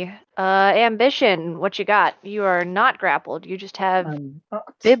 Alrighty. Ambition, what you got? You are not grappled. You just have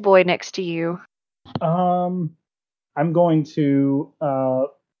Big Boy next to you. I'm going to... are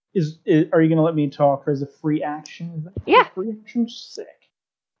you going to let me talk as a free action? Is that yeah. Free action? Sick.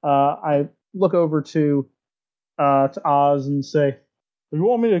 I look over to Oz and say, do you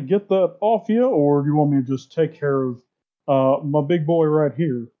want me to get that off you, or do you want me to just take care of my big boy right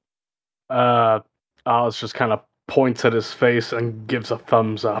here? Oz just kind of points at his face and gives a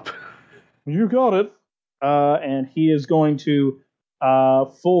thumbs up. You got it. And he is going to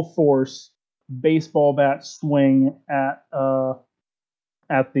full force baseball bat swing at the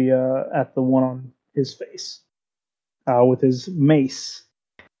one on his face with his mace.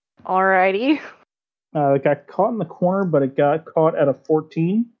 Alrighty. It got caught in the corner, but it got caught at a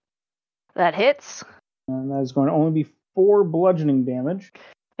 14. That hits. And that is going to only be 4 bludgeoning damage.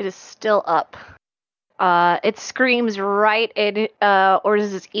 It is still up. It screams right in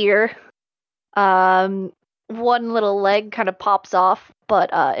Orz's ear. One little leg kind of pops off, but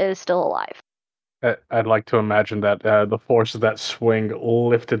it is still alive. I'd like to imagine that the force of that swing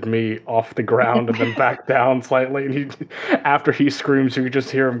lifted me off the ground and then back down slightly. And after he screams, you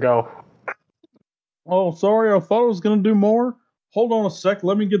just hear him go, "Oh, sorry, I thought I was going to do more. Hold on a sec,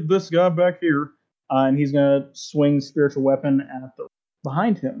 let me get this guy back here." And he's going to swing spiritual weapon at the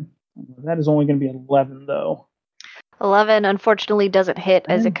behind him. That is only going to be 11, though. 11, unfortunately, doesn't hit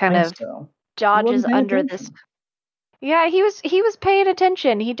as it kind of dodges under this. Yeah, he was paying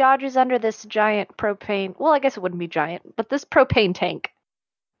attention. He dodges under this giant propane. Well, I guess it wouldn't be giant, but this propane tank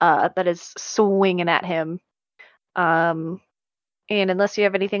that is swinging at him. And unless you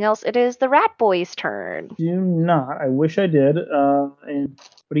have anything else, it is the rat boy's turn. Do not. I wish I did.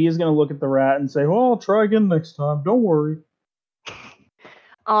 But he is going to look at the rat and say, "Well, I'll try again next time. Don't worry."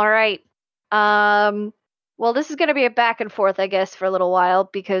 All right. Well, this is going to be a back and forth, I guess, for a little while,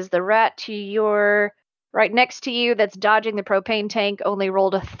 because the rat to your right next to you that's dodging the propane tank only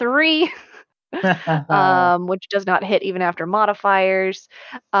rolled a 3. which does not hit even after modifiers.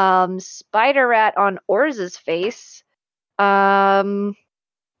 Spider Rat on Orz's face failed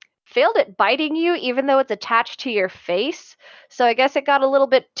at biting you, even though it's attached to your face. So I guess it got a little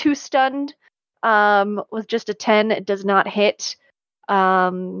bit too stunned. With just a 10, it does not hit.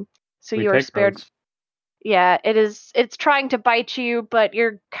 So We you are take spared. those. Yeah, it's trying to bite you, but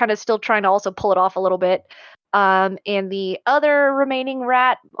you're kind of still trying to also pull it off a little bit. And the other remaining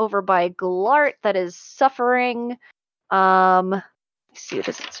rat over by Glart that is suffering. Let's see, what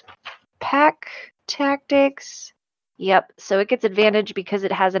is its pack tactics? Yep, so it gets advantage because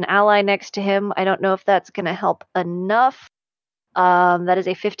it has an ally next to him. I don't know if that's going to help enough. That is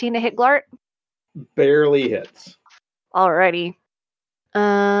a 15 to hit Glart. Barely hits. Alrighty.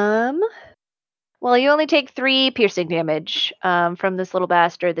 Well, you only take 3 piercing damage from this little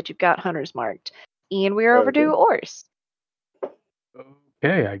bastard that you've got hunters marked. And we're over to Okay. Ors.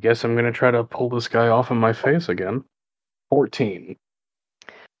 Okay, I guess I'm gonna try to pull this guy off of my face again. 14.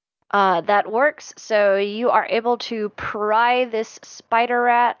 That works. So you are able to pry this spider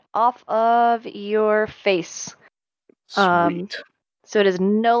rat off of your face. Sweet. So it is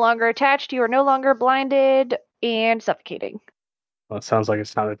no longer attached. You are no longer blinded and suffocating. Well, it sounds like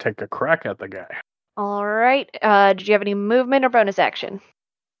it's time to take a crack at the guy. All right. Did you have any movement or bonus action?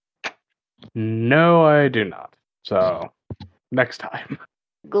 No, I do not. So, next time.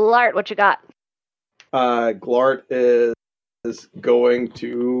 Glart, what you got? Glart is going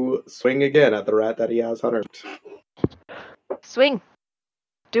to swing again at the rat that he has hunted. Swing.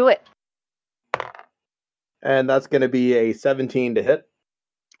 Do it. And that's going to be a 17 to hit.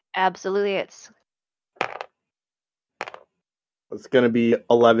 Absolutely, it's. It's going to be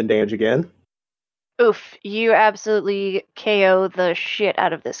 11 damage again. Oof, you absolutely KO the shit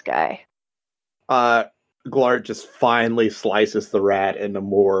out of this guy. Glart just finally slices the rat into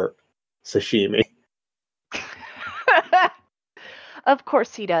more sashimi. Of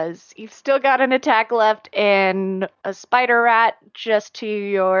course he does. You've still got an attack left and a spider rat just to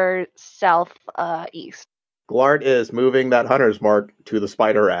your southeast. Glart is moving that hunter's mark to the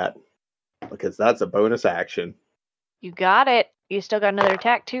spider rat because that's a bonus action. You got it. You still got another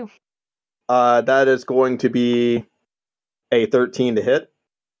attack too. That is going to be a 13 to hit.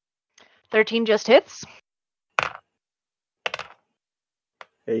 13 just hits.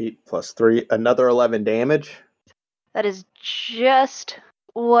 8 plus 3, another 11 damage. That is just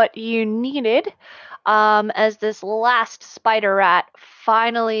what you needed. As this last spider rat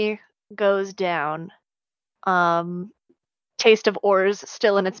finally goes down. Taste of ores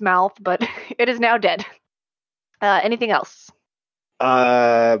still in its mouth, but it is now dead. Anything else?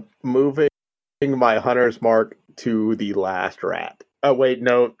 Moving my hunter's mark to the last rat. Oh, wait,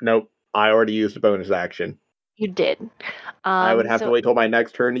 nope. I already used a bonus action. You did. I would have to wait till my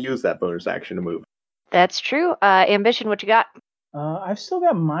next turn to use that bonus action to move. That's true. Ambition, what you got? I've still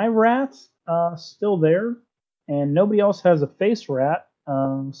got my rats still there, and nobody else has a face rat,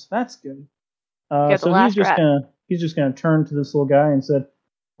 so that's good. So he's just gonna turn to this little guy and said,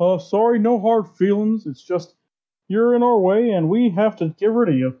 sorry, no hard feelings. It's just you're in our way, and we have to get rid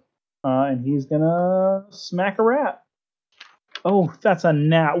of you." And he's gonna smack a rat. Oh, that's a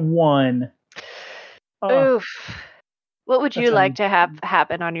nat 1. Oof. What would you That's like to have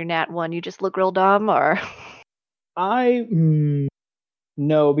happen on your nat 1? You just look real dumb, or?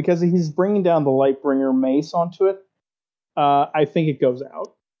 No, because he's bringing down the Lightbringer mace onto it. I think it goes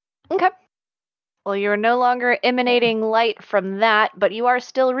out. Okay. Well, you're no longer emanating light from that, but you are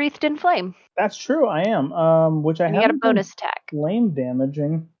still wreathed in flame. That's true, I am. Which I And you haven't got a bonus attack. Flame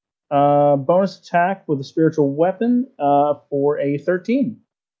damaging. Bonus attack with a spiritual weapon for a 13.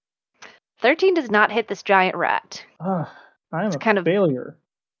 13 does not hit this giant rat. I am It's a kind of- failure.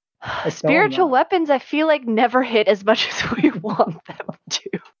 Spiritual weapons, I feel like, never hit as much as we want them to.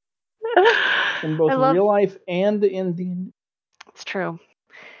 In both real life and in the... It's true.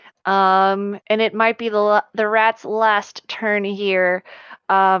 And it might be the rat's last turn here,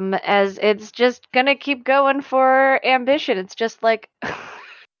 as it's just gonna keep going for ambition. It's just like,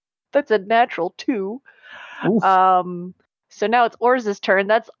 that's a natural 2. Oof. So now it's Orz's turn.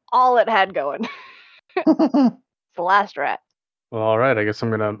 That's all it had going. It's the last rat. Well, all right. I guess I'm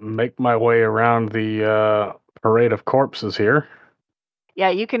gonna make my way around the parade of corpses here. Yeah,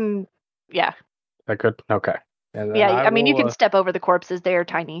 you can. Yeah. I could. Okay. And then Yeah, I mean, you will, can step over the corpses. They are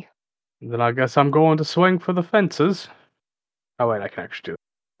tiny. Then I guess I'm going to swing for the fences. Oh wait, I can actually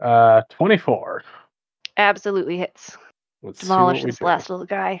do it. 24. Absolutely hits. Let's Demolish see what we this do. last little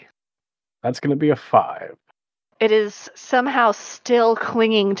guy. That's gonna be a 5. It is somehow still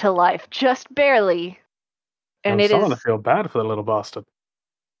clinging to life, just barely. And I'm it starting is. to feel bad for the little bastard.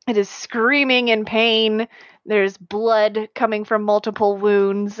 It is screaming in pain. There's blood coming from multiple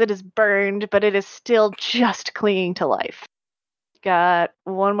wounds. It is burned, but it is still just clinging to life. Got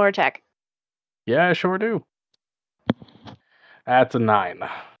one more attack. Yeah, I sure do. That's a 9.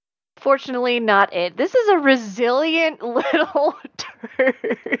 Fortunately, not it. This is a resilient little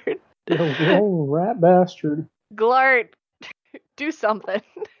turd. You little rat bastard. Glart, do something.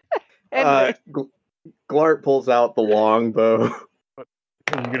 And Glart pulls out the longbow.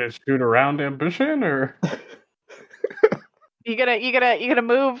 Are you gonna shoot around ambition, or you gonna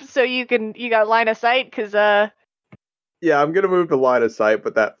move so you got line of sight? Because Yeah, I'm gonna move to line of sight,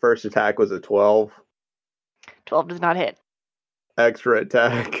 but that first attack was a 12. 12 does not hit. Extra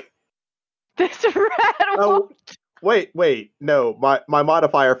attack. This rat Oh, won't. wait. No, my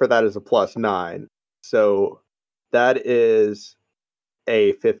modifier for that is a +9. So that is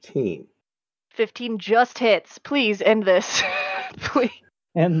a 15. 15 just hits. Please end this. Please.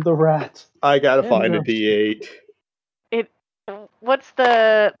 And the rat. I gotta And find a the- D8. What's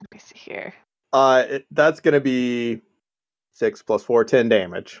the? Let me see here. That's gonna be 6 + 4, 10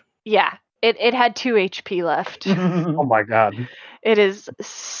 damage. Yeah, it had 2 HP left. oh my god. It is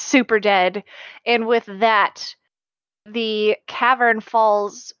super dead. And with that, the cavern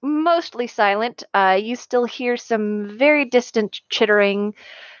falls mostly silent. You still hear some very distant chittering,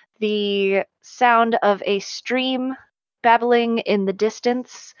 the sound of a stream babbling in the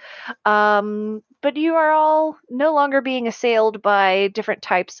distance. But you are all no longer being assailed by different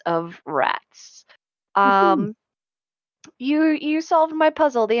types of rats. You solved my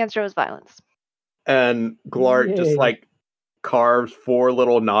puzzle. The answer was violence. And Glart just Yay. carves 4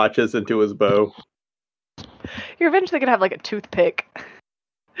 little notches into his bow. You're eventually gonna have like a toothpick.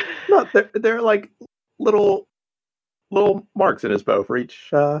 No, they're like little marks in his bow for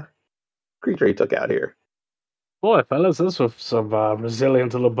each creature he took out here. Boy, fellas, those were some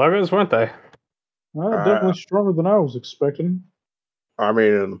resilient little buggers, weren't they? Definitely stronger than I was expecting. I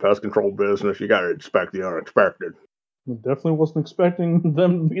mean, in the pest control business, you gotta expect the unexpected. I definitely wasn't expecting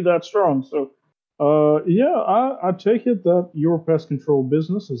them to be that strong. So, I take it that your pest control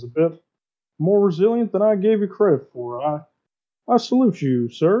business is a bit more resilient than I gave you credit for. I salute you,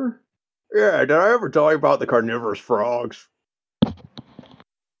 sir. Yeah, did I ever tell you about the carnivorous frogs?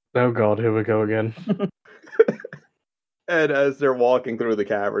 Oh god, here we go again. And as they're walking through the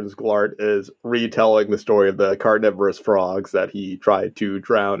caverns, Glart is retelling the story of the carnivorous frogs that he tried to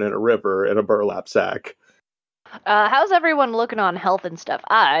drown in a river in a burlap sack. How's everyone looking on health and stuff?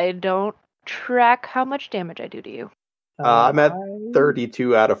 I don't track how much damage I do to you. I'm at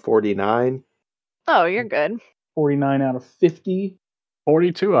 32 out of 49. Oh, you're good. 49 out of 50.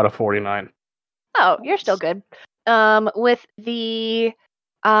 42 out of 49. Oh, you're still good. With the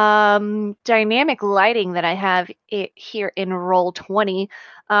dynamic lighting that I have here in Roll20,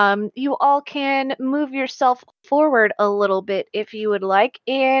 you all can move yourself forward a little bit if you would like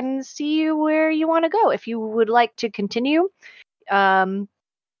and see where you want to go. If you would like to continue,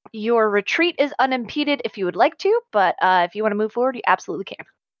 your retreat is unimpeded if you would like to, but if you want to move forward, you absolutely can.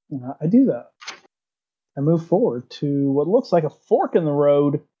 I do that. I move forward to what looks like a fork in the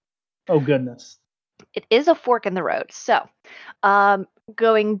road. Oh, goodness. It is a fork in the road. So,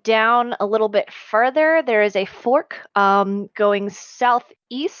 going down a little bit further, there is a fork going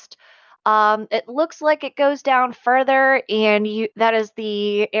southeast. It looks like it goes down further, and that is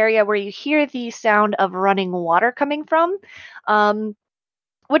the area where you hear the sound of running water coming from,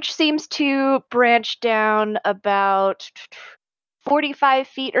 which seems to branch down about 45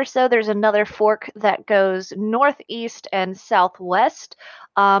 feet or so. There's another fork that goes northeast and southwest.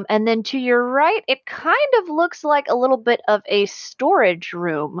 And then to your right, it kind of looks like a little bit of a storage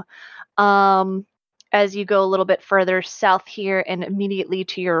room as you go a little bit further south here and immediately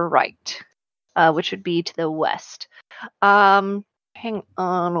to your right, which would be to the west. Hang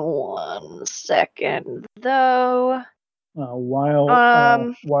on one second, though.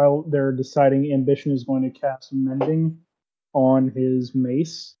 While they're deciding, Ambition is going to cast Mending on his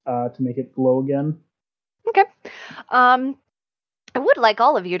mace to make it glow again. Okay. I would like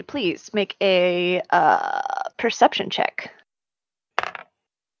all of you to please make a perception check.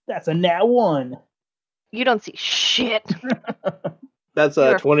 That's a nat 1. You don't see shit. That's You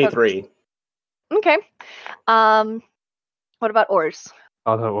are 23. Okay. What about Oars?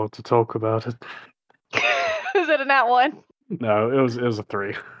 I don't want to talk about it. Is it a nat 1? No, it was a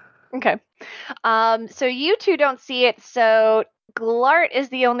 3. Okay. So you two don't see it, so Glart is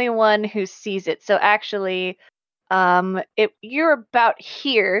the only one who sees it. So actually, you're about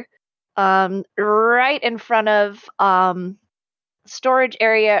here, right in front of storage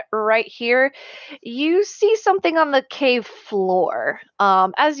area right here, you see something on the cave floor.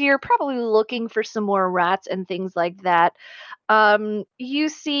 As you're probably looking for some more rats and things like that, you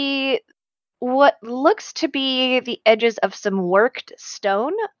see what looks to be the edges of some worked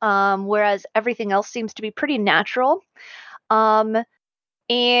stone, whereas everything else seems to be pretty natural. And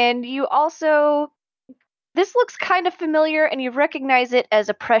you also, this looks kind of familiar, and you recognize it as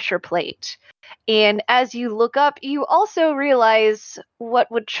a pressure plate. And as you look up, you also realize what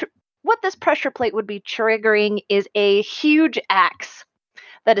this pressure plate would be triggering is a huge axe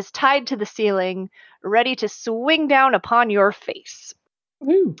that is tied to the ceiling, ready to swing down upon your face.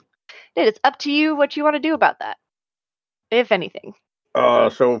 Ooh. It's up to you what you want to do about that, if anything.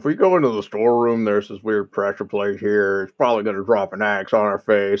 So if we go into the storeroom, there's this weird pressure plate here. It's probably going to drop an axe on our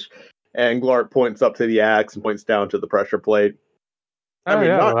face. And Glart points up to the axe and points down to the pressure plate.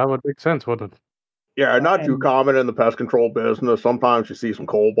 Well, that would make sense, wouldn't it? Yeah, not too common in the pest control business. Sometimes you see some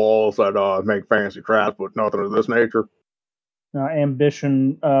coal balls that make fancy traps, but nothing of this nature.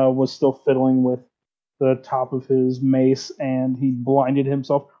 Ambition was still fiddling with the top of his mace, and he blinded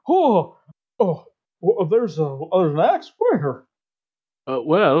himself. Well, there's an axe. Where?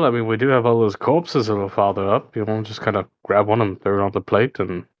 Well, I mean, we do have all those corpses a little farther up. You want to just kind of grab one and throw it on the plate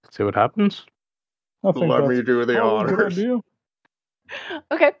and see what happens? Let me do the honors.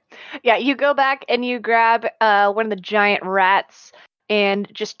 Okay. Yeah, you go back and you grab one of the giant rats and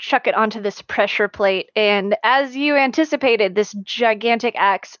just chuck it onto this pressure plate. And as you anticipated, this gigantic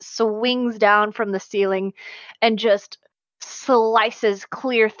axe swings down from the ceiling and just slices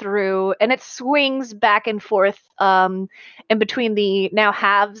clear through, and it swings back and forth in between the now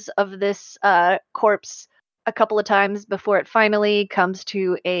halves of this corpse a couple of times before it finally comes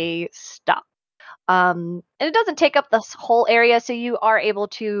to a stop. And it doesn't take up this whole area, so you are able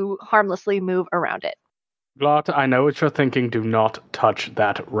to harmlessly move around it. Glart, I know what you're thinking. Do not touch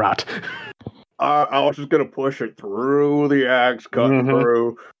that rat. I was just going to push it through the axe, cutting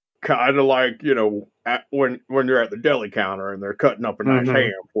through. Kind of like, when you're at the deli counter and they're cutting up a nice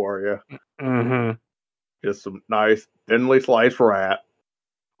ham for you. Mm-hmm. Just some nice, thinly sliced rat.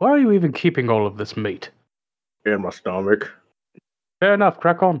 Why are you even keeping all of this meat? In my stomach. Fair enough,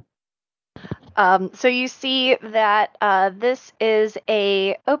 crack on. So you see that this is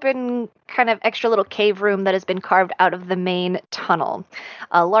a open kind of extra little cave room that has been carved out of the main tunnel.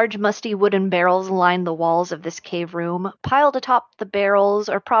 Large musty wooden barrels line the walls of this cave room. Piled atop the barrels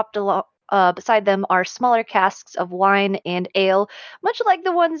or propped beside them are smaller casks of wine and ale, much like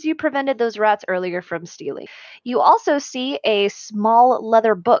the ones you prevented those rats earlier from stealing. You also see a small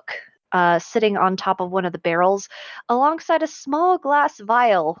leather book sitting on top of one of the barrels, alongside a small glass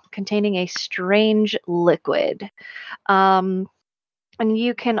vial containing a strange liquid. And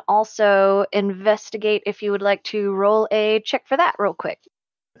you can also investigate if you would like to roll a check for that real quick.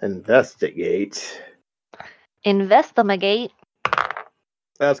 Investigate. Investigate.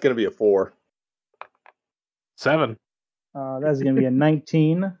 That's going to be a 4. 7. That's going to be a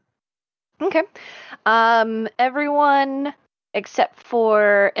 19. Okay. Everyone except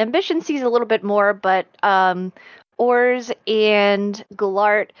for Ambition sees a little bit more, but Ors and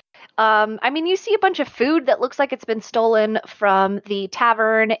Glart, you see a bunch of food that looks like it's been stolen from the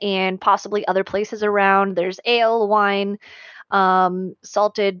tavern and possibly other places around. There's ale, wine,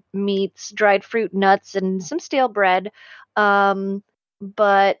 salted meats, dried fruit, nuts, and some stale bread.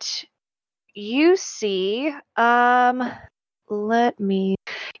 But you see, you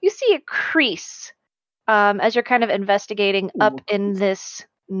see a crease as you're kind of investigating up in this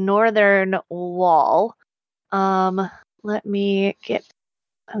northern wall. Let me get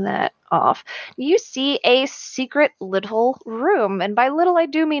that off. You see a secret little room, and by little I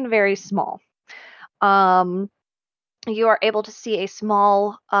do mean very small. You are able to see a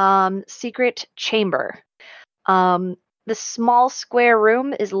small secret chamber. The small square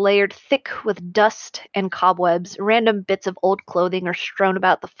room is layered thick with dust and cobwebs. Random bits of old clothing are strewn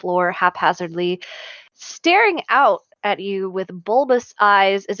about the floor haphazardly. Staring out at you with bulbous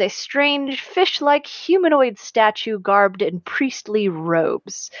eyes is a strange fish-like humanoid statue garbed in priestly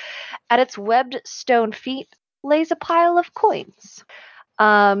robes. At its webbed stone feet lays a pile of coins.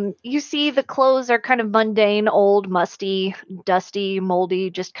 You see the clothes are kind of mundane, old, musty, dusty,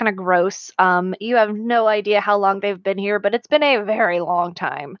 moldy, just kind of gross. You have no idea how long they've been here, but it's been a very long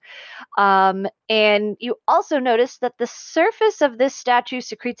time. And you also notice that the surface of this statue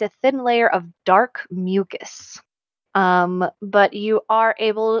secretes a thin layer of dark mucus. But you are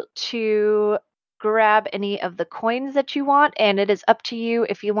able to grab any of the coins that you want, and it is up to you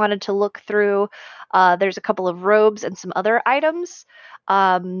if you wanted to look through. There's a couple of robes and some other items.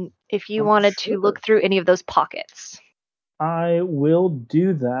 If you wanted to look through any of those pockets. I will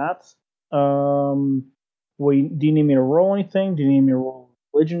do that. Wait, do you need me to roll anything? Do you need me to roll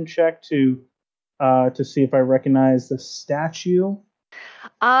a religion check to see if I recognize the statue?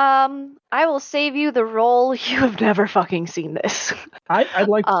 I will save you the roll. You have never fucking seen this. I'd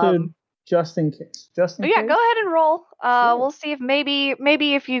like to, Um, just in case. Just in yeah, case. go ahead and roll. Sure. We'll see if maybe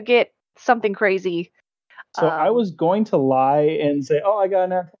if you get something crazy. So I was going to lie and say, "Oh, I got a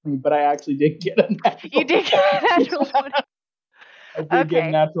natural 20," but I actually did get a natural. You did get a natural 20. I did get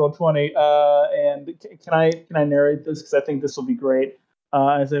a natural 20. And can I narrate this because I think this will be great.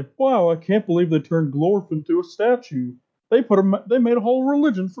 I say, "Wow, I can't believe they turned Glorf into a statue. They made a whole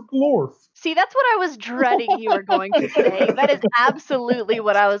religion for Glorf." See, that's what I was dreading you were going to say. That is absolutely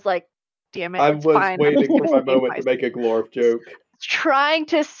what I was like, damn it, I it's was fine. waiting for my Save moment to make a Glorf joke. Trying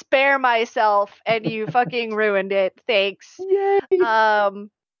to spare myself, and you fucking ruined it. Thanks. Yay! Are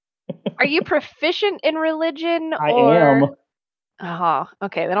you proficient in religion? I am.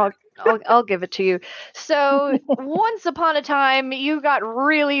 Okay, then I'll give it to you. So once upon a time, you got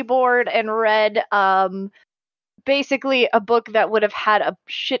really bored and read basically a book that would have had a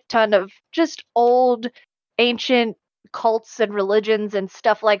shit ton of just old, ancient cults and religions and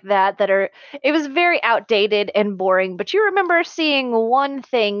stuff like that it was very outdated and boring, but you remember seeing one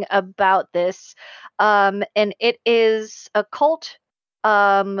thing about this, and it is a cult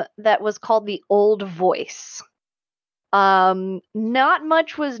that was called the Old Voice. Not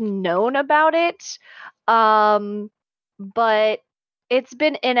much was known about it, but it's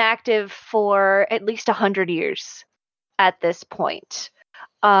been inactive for at least 100 years at this point.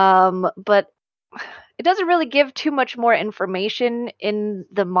 But it doesn't really give too much more information in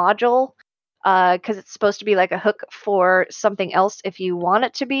the module, because it's supposed to be like a hook for something else if you want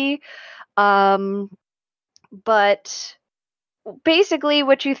it to be. But basically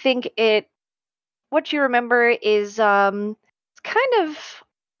what you remember is it's kind of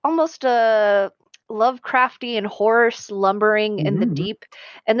almost a Lovecraftian horror slumbering in the deep,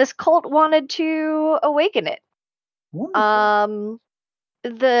 and this cult wanted to awaken it. Wonderful.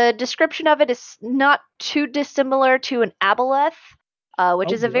 The description of it is not too dissimilar to an aboleth,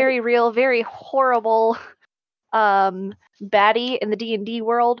 which is a very real, very horrible baddie in the D&D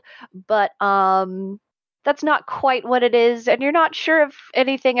world, but that's not quite what it is, and you're not sure if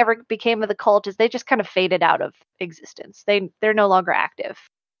anything ever became of the cult, as they just kind of faded out of existence. They're no longer active,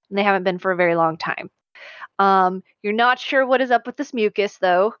 and they haven't been for a very long time. You're not sure what is up with this mucus,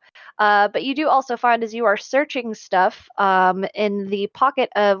 though, but you do also find, as you are searching stuff, in the pocket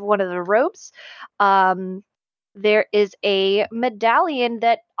of one of the robes, there is a medallion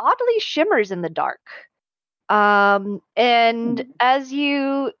that oddly shimmers in the dark. And as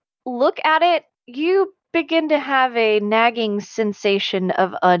you look at it, you begin to have a nagging sensation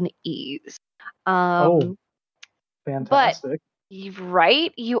of unease. Fantastic. But,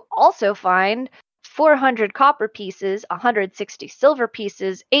 right, you also find 400 copper pieces, 160 silver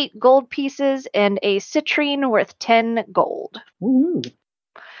pieces, 8 gold pieces, and a citrine worth 10 gold. Woo.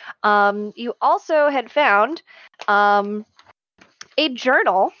 You also had found a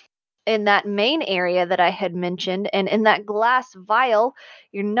journal in that main area that I had mentioned, and in that glass vial,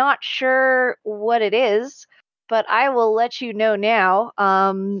 you're not sure what it is, but I will let you know now,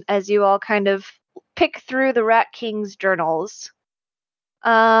 as you all kind of pick through the Rat King's journals.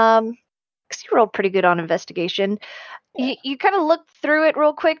 Because you rolled pretty good on investigation. You kind of look through it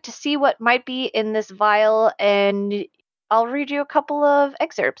real quick to see what might be in this vial, and I'll read you a couple of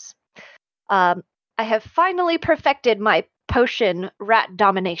excerpts. I have finally perfected my potion, Rat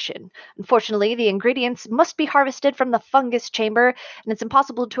Domination. Unfortunately, the ingredients must be harvested from the fungus chamber, and it's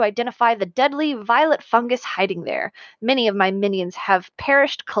impossible to identify the deadly violet fungus hiding there. Many of my minions have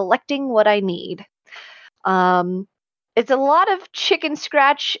perished collecting what I need. It's a lot of chicken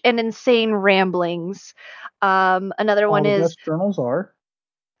scratch and insane ramblings. Another one is... best journals are...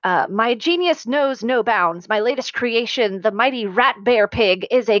 my genius knows no bounds. My latest creation, the mighty rat bear pig,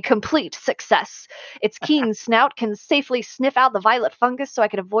 is a complete success. Its keen snout can safely sniff out the violet fungus, so I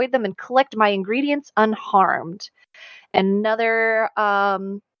can avoid them and collect my ingredients unharmed. Another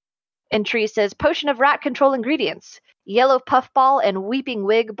entry says, potion of rat control ingredients. Yellow puffball and weeping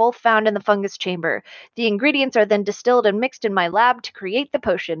wig, both found in the fungus chamber. The ingredients are then distilled and mixed in my lab to create the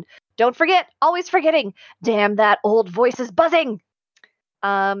potion. Don't forget, always forgetting. Damn, that old voice is buzzing.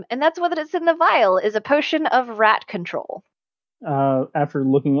 And that's what it's in the vial, is a potion of rat control. After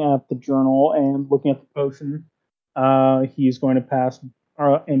looking at the journal and looking at the potion, he's going to pass...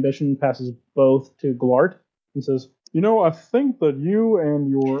 Ambition passes both to Glart. He says, I think that you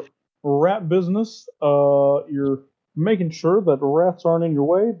and your rat business, you're making sure that rats aren't in your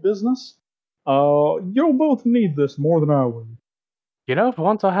way business, You'll both need this more than I will. You know, for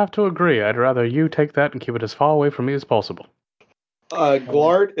once I have to agree. I'd rather you take that and keep it as far away from me as possible.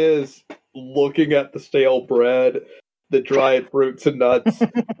 Glart is looking at the stale bread, the dried fruits and nuts,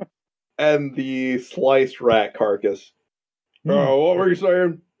 and the sliced rat carcass. What were you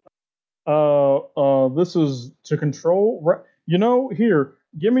saying? This is to control. Here,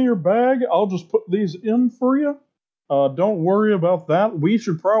 give me your bag. I'll just put these in for you. Don't worry about that. We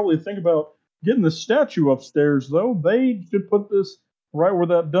should probably think about getting the statue upstairs, though. They should put this right where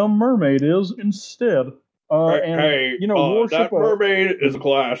that dumb mermaid is instead. That mermaid is a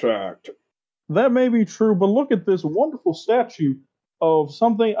class act. That may be true, but look at this wonderful statue of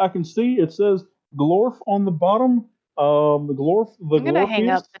something I can see. It says Glorf on the bottom. I'm gonna hang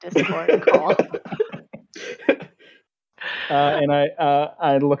up the Discord call. And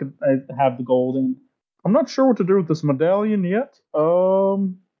I look at, I have the gold, and I'm not sure what to do with this medallion yet.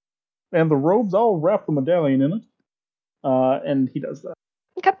 And the robes, I'll wrap the medallion in it. And he does that.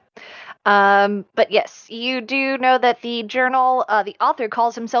 Okay. But yes, you do know that the journal, the author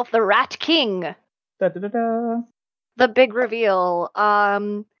calls himself the Rat King. Da-da-da-da. The big reveal.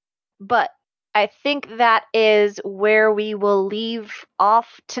 But I think that is where we will leave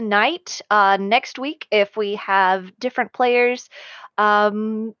off tonight. Next week, if we have different players,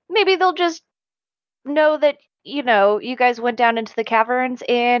 maybe they'll just know that, you guys went down into the caverns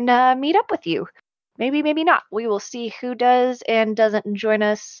and meet up with you. Maybe, maybe not. We will see who does and doesn't join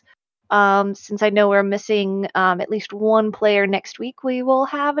us. Since I know we're missing at least one player next week, we will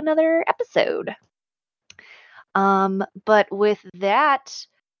have another episode. But with that,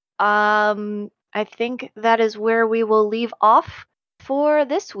 I think that is where we will leave off for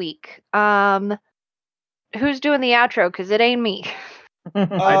this week. Who's doing the outro? Because it ain't me. I did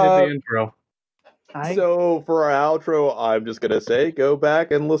the intro. So for our outro, I'm just going to say, go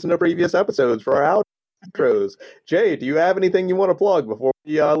back and listen to previous episodes for our outros. Jay, do you have anything you want to plug before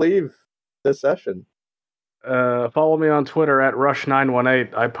we leave this session? Follow me on Twitter at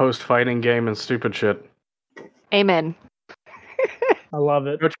Rush918. I post fighting game and stupid shit. Amen. I love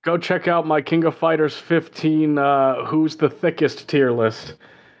it. Go check out my King of Fighters 15 Who's the Thickest tier list.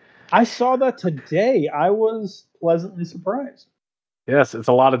 I saw that today. I was pleasantly surprised. Yes, it's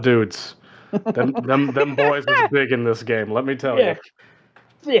a lot of dudes. them boys is big in this game, let me tell you.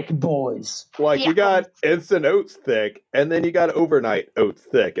 Thick boys. Like, you got instant oats thick, and then you got overnight oats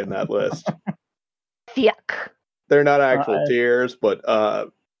thick in that list. Thick. They're not actual tiers, but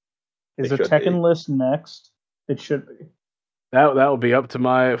is the Tekken list next? It should be. That will be up to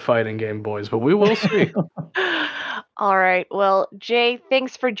my fighting game boys, but we will see. All right. Well, Jay,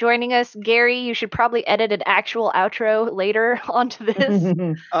 thanks for joining us. Gary, you should probably edit an actual outro later onto this.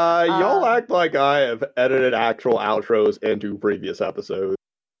 Y'all act like I have edited actual outros into previous episodes.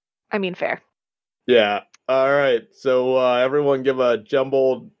 I mean, fair. Yeah. All right. So everyone give a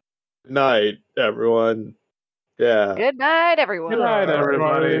jumbled night, everyone. Yeah. Good night, everyone. Good night,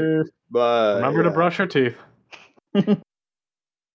 everybody. Bye. Remember to brush your teeth.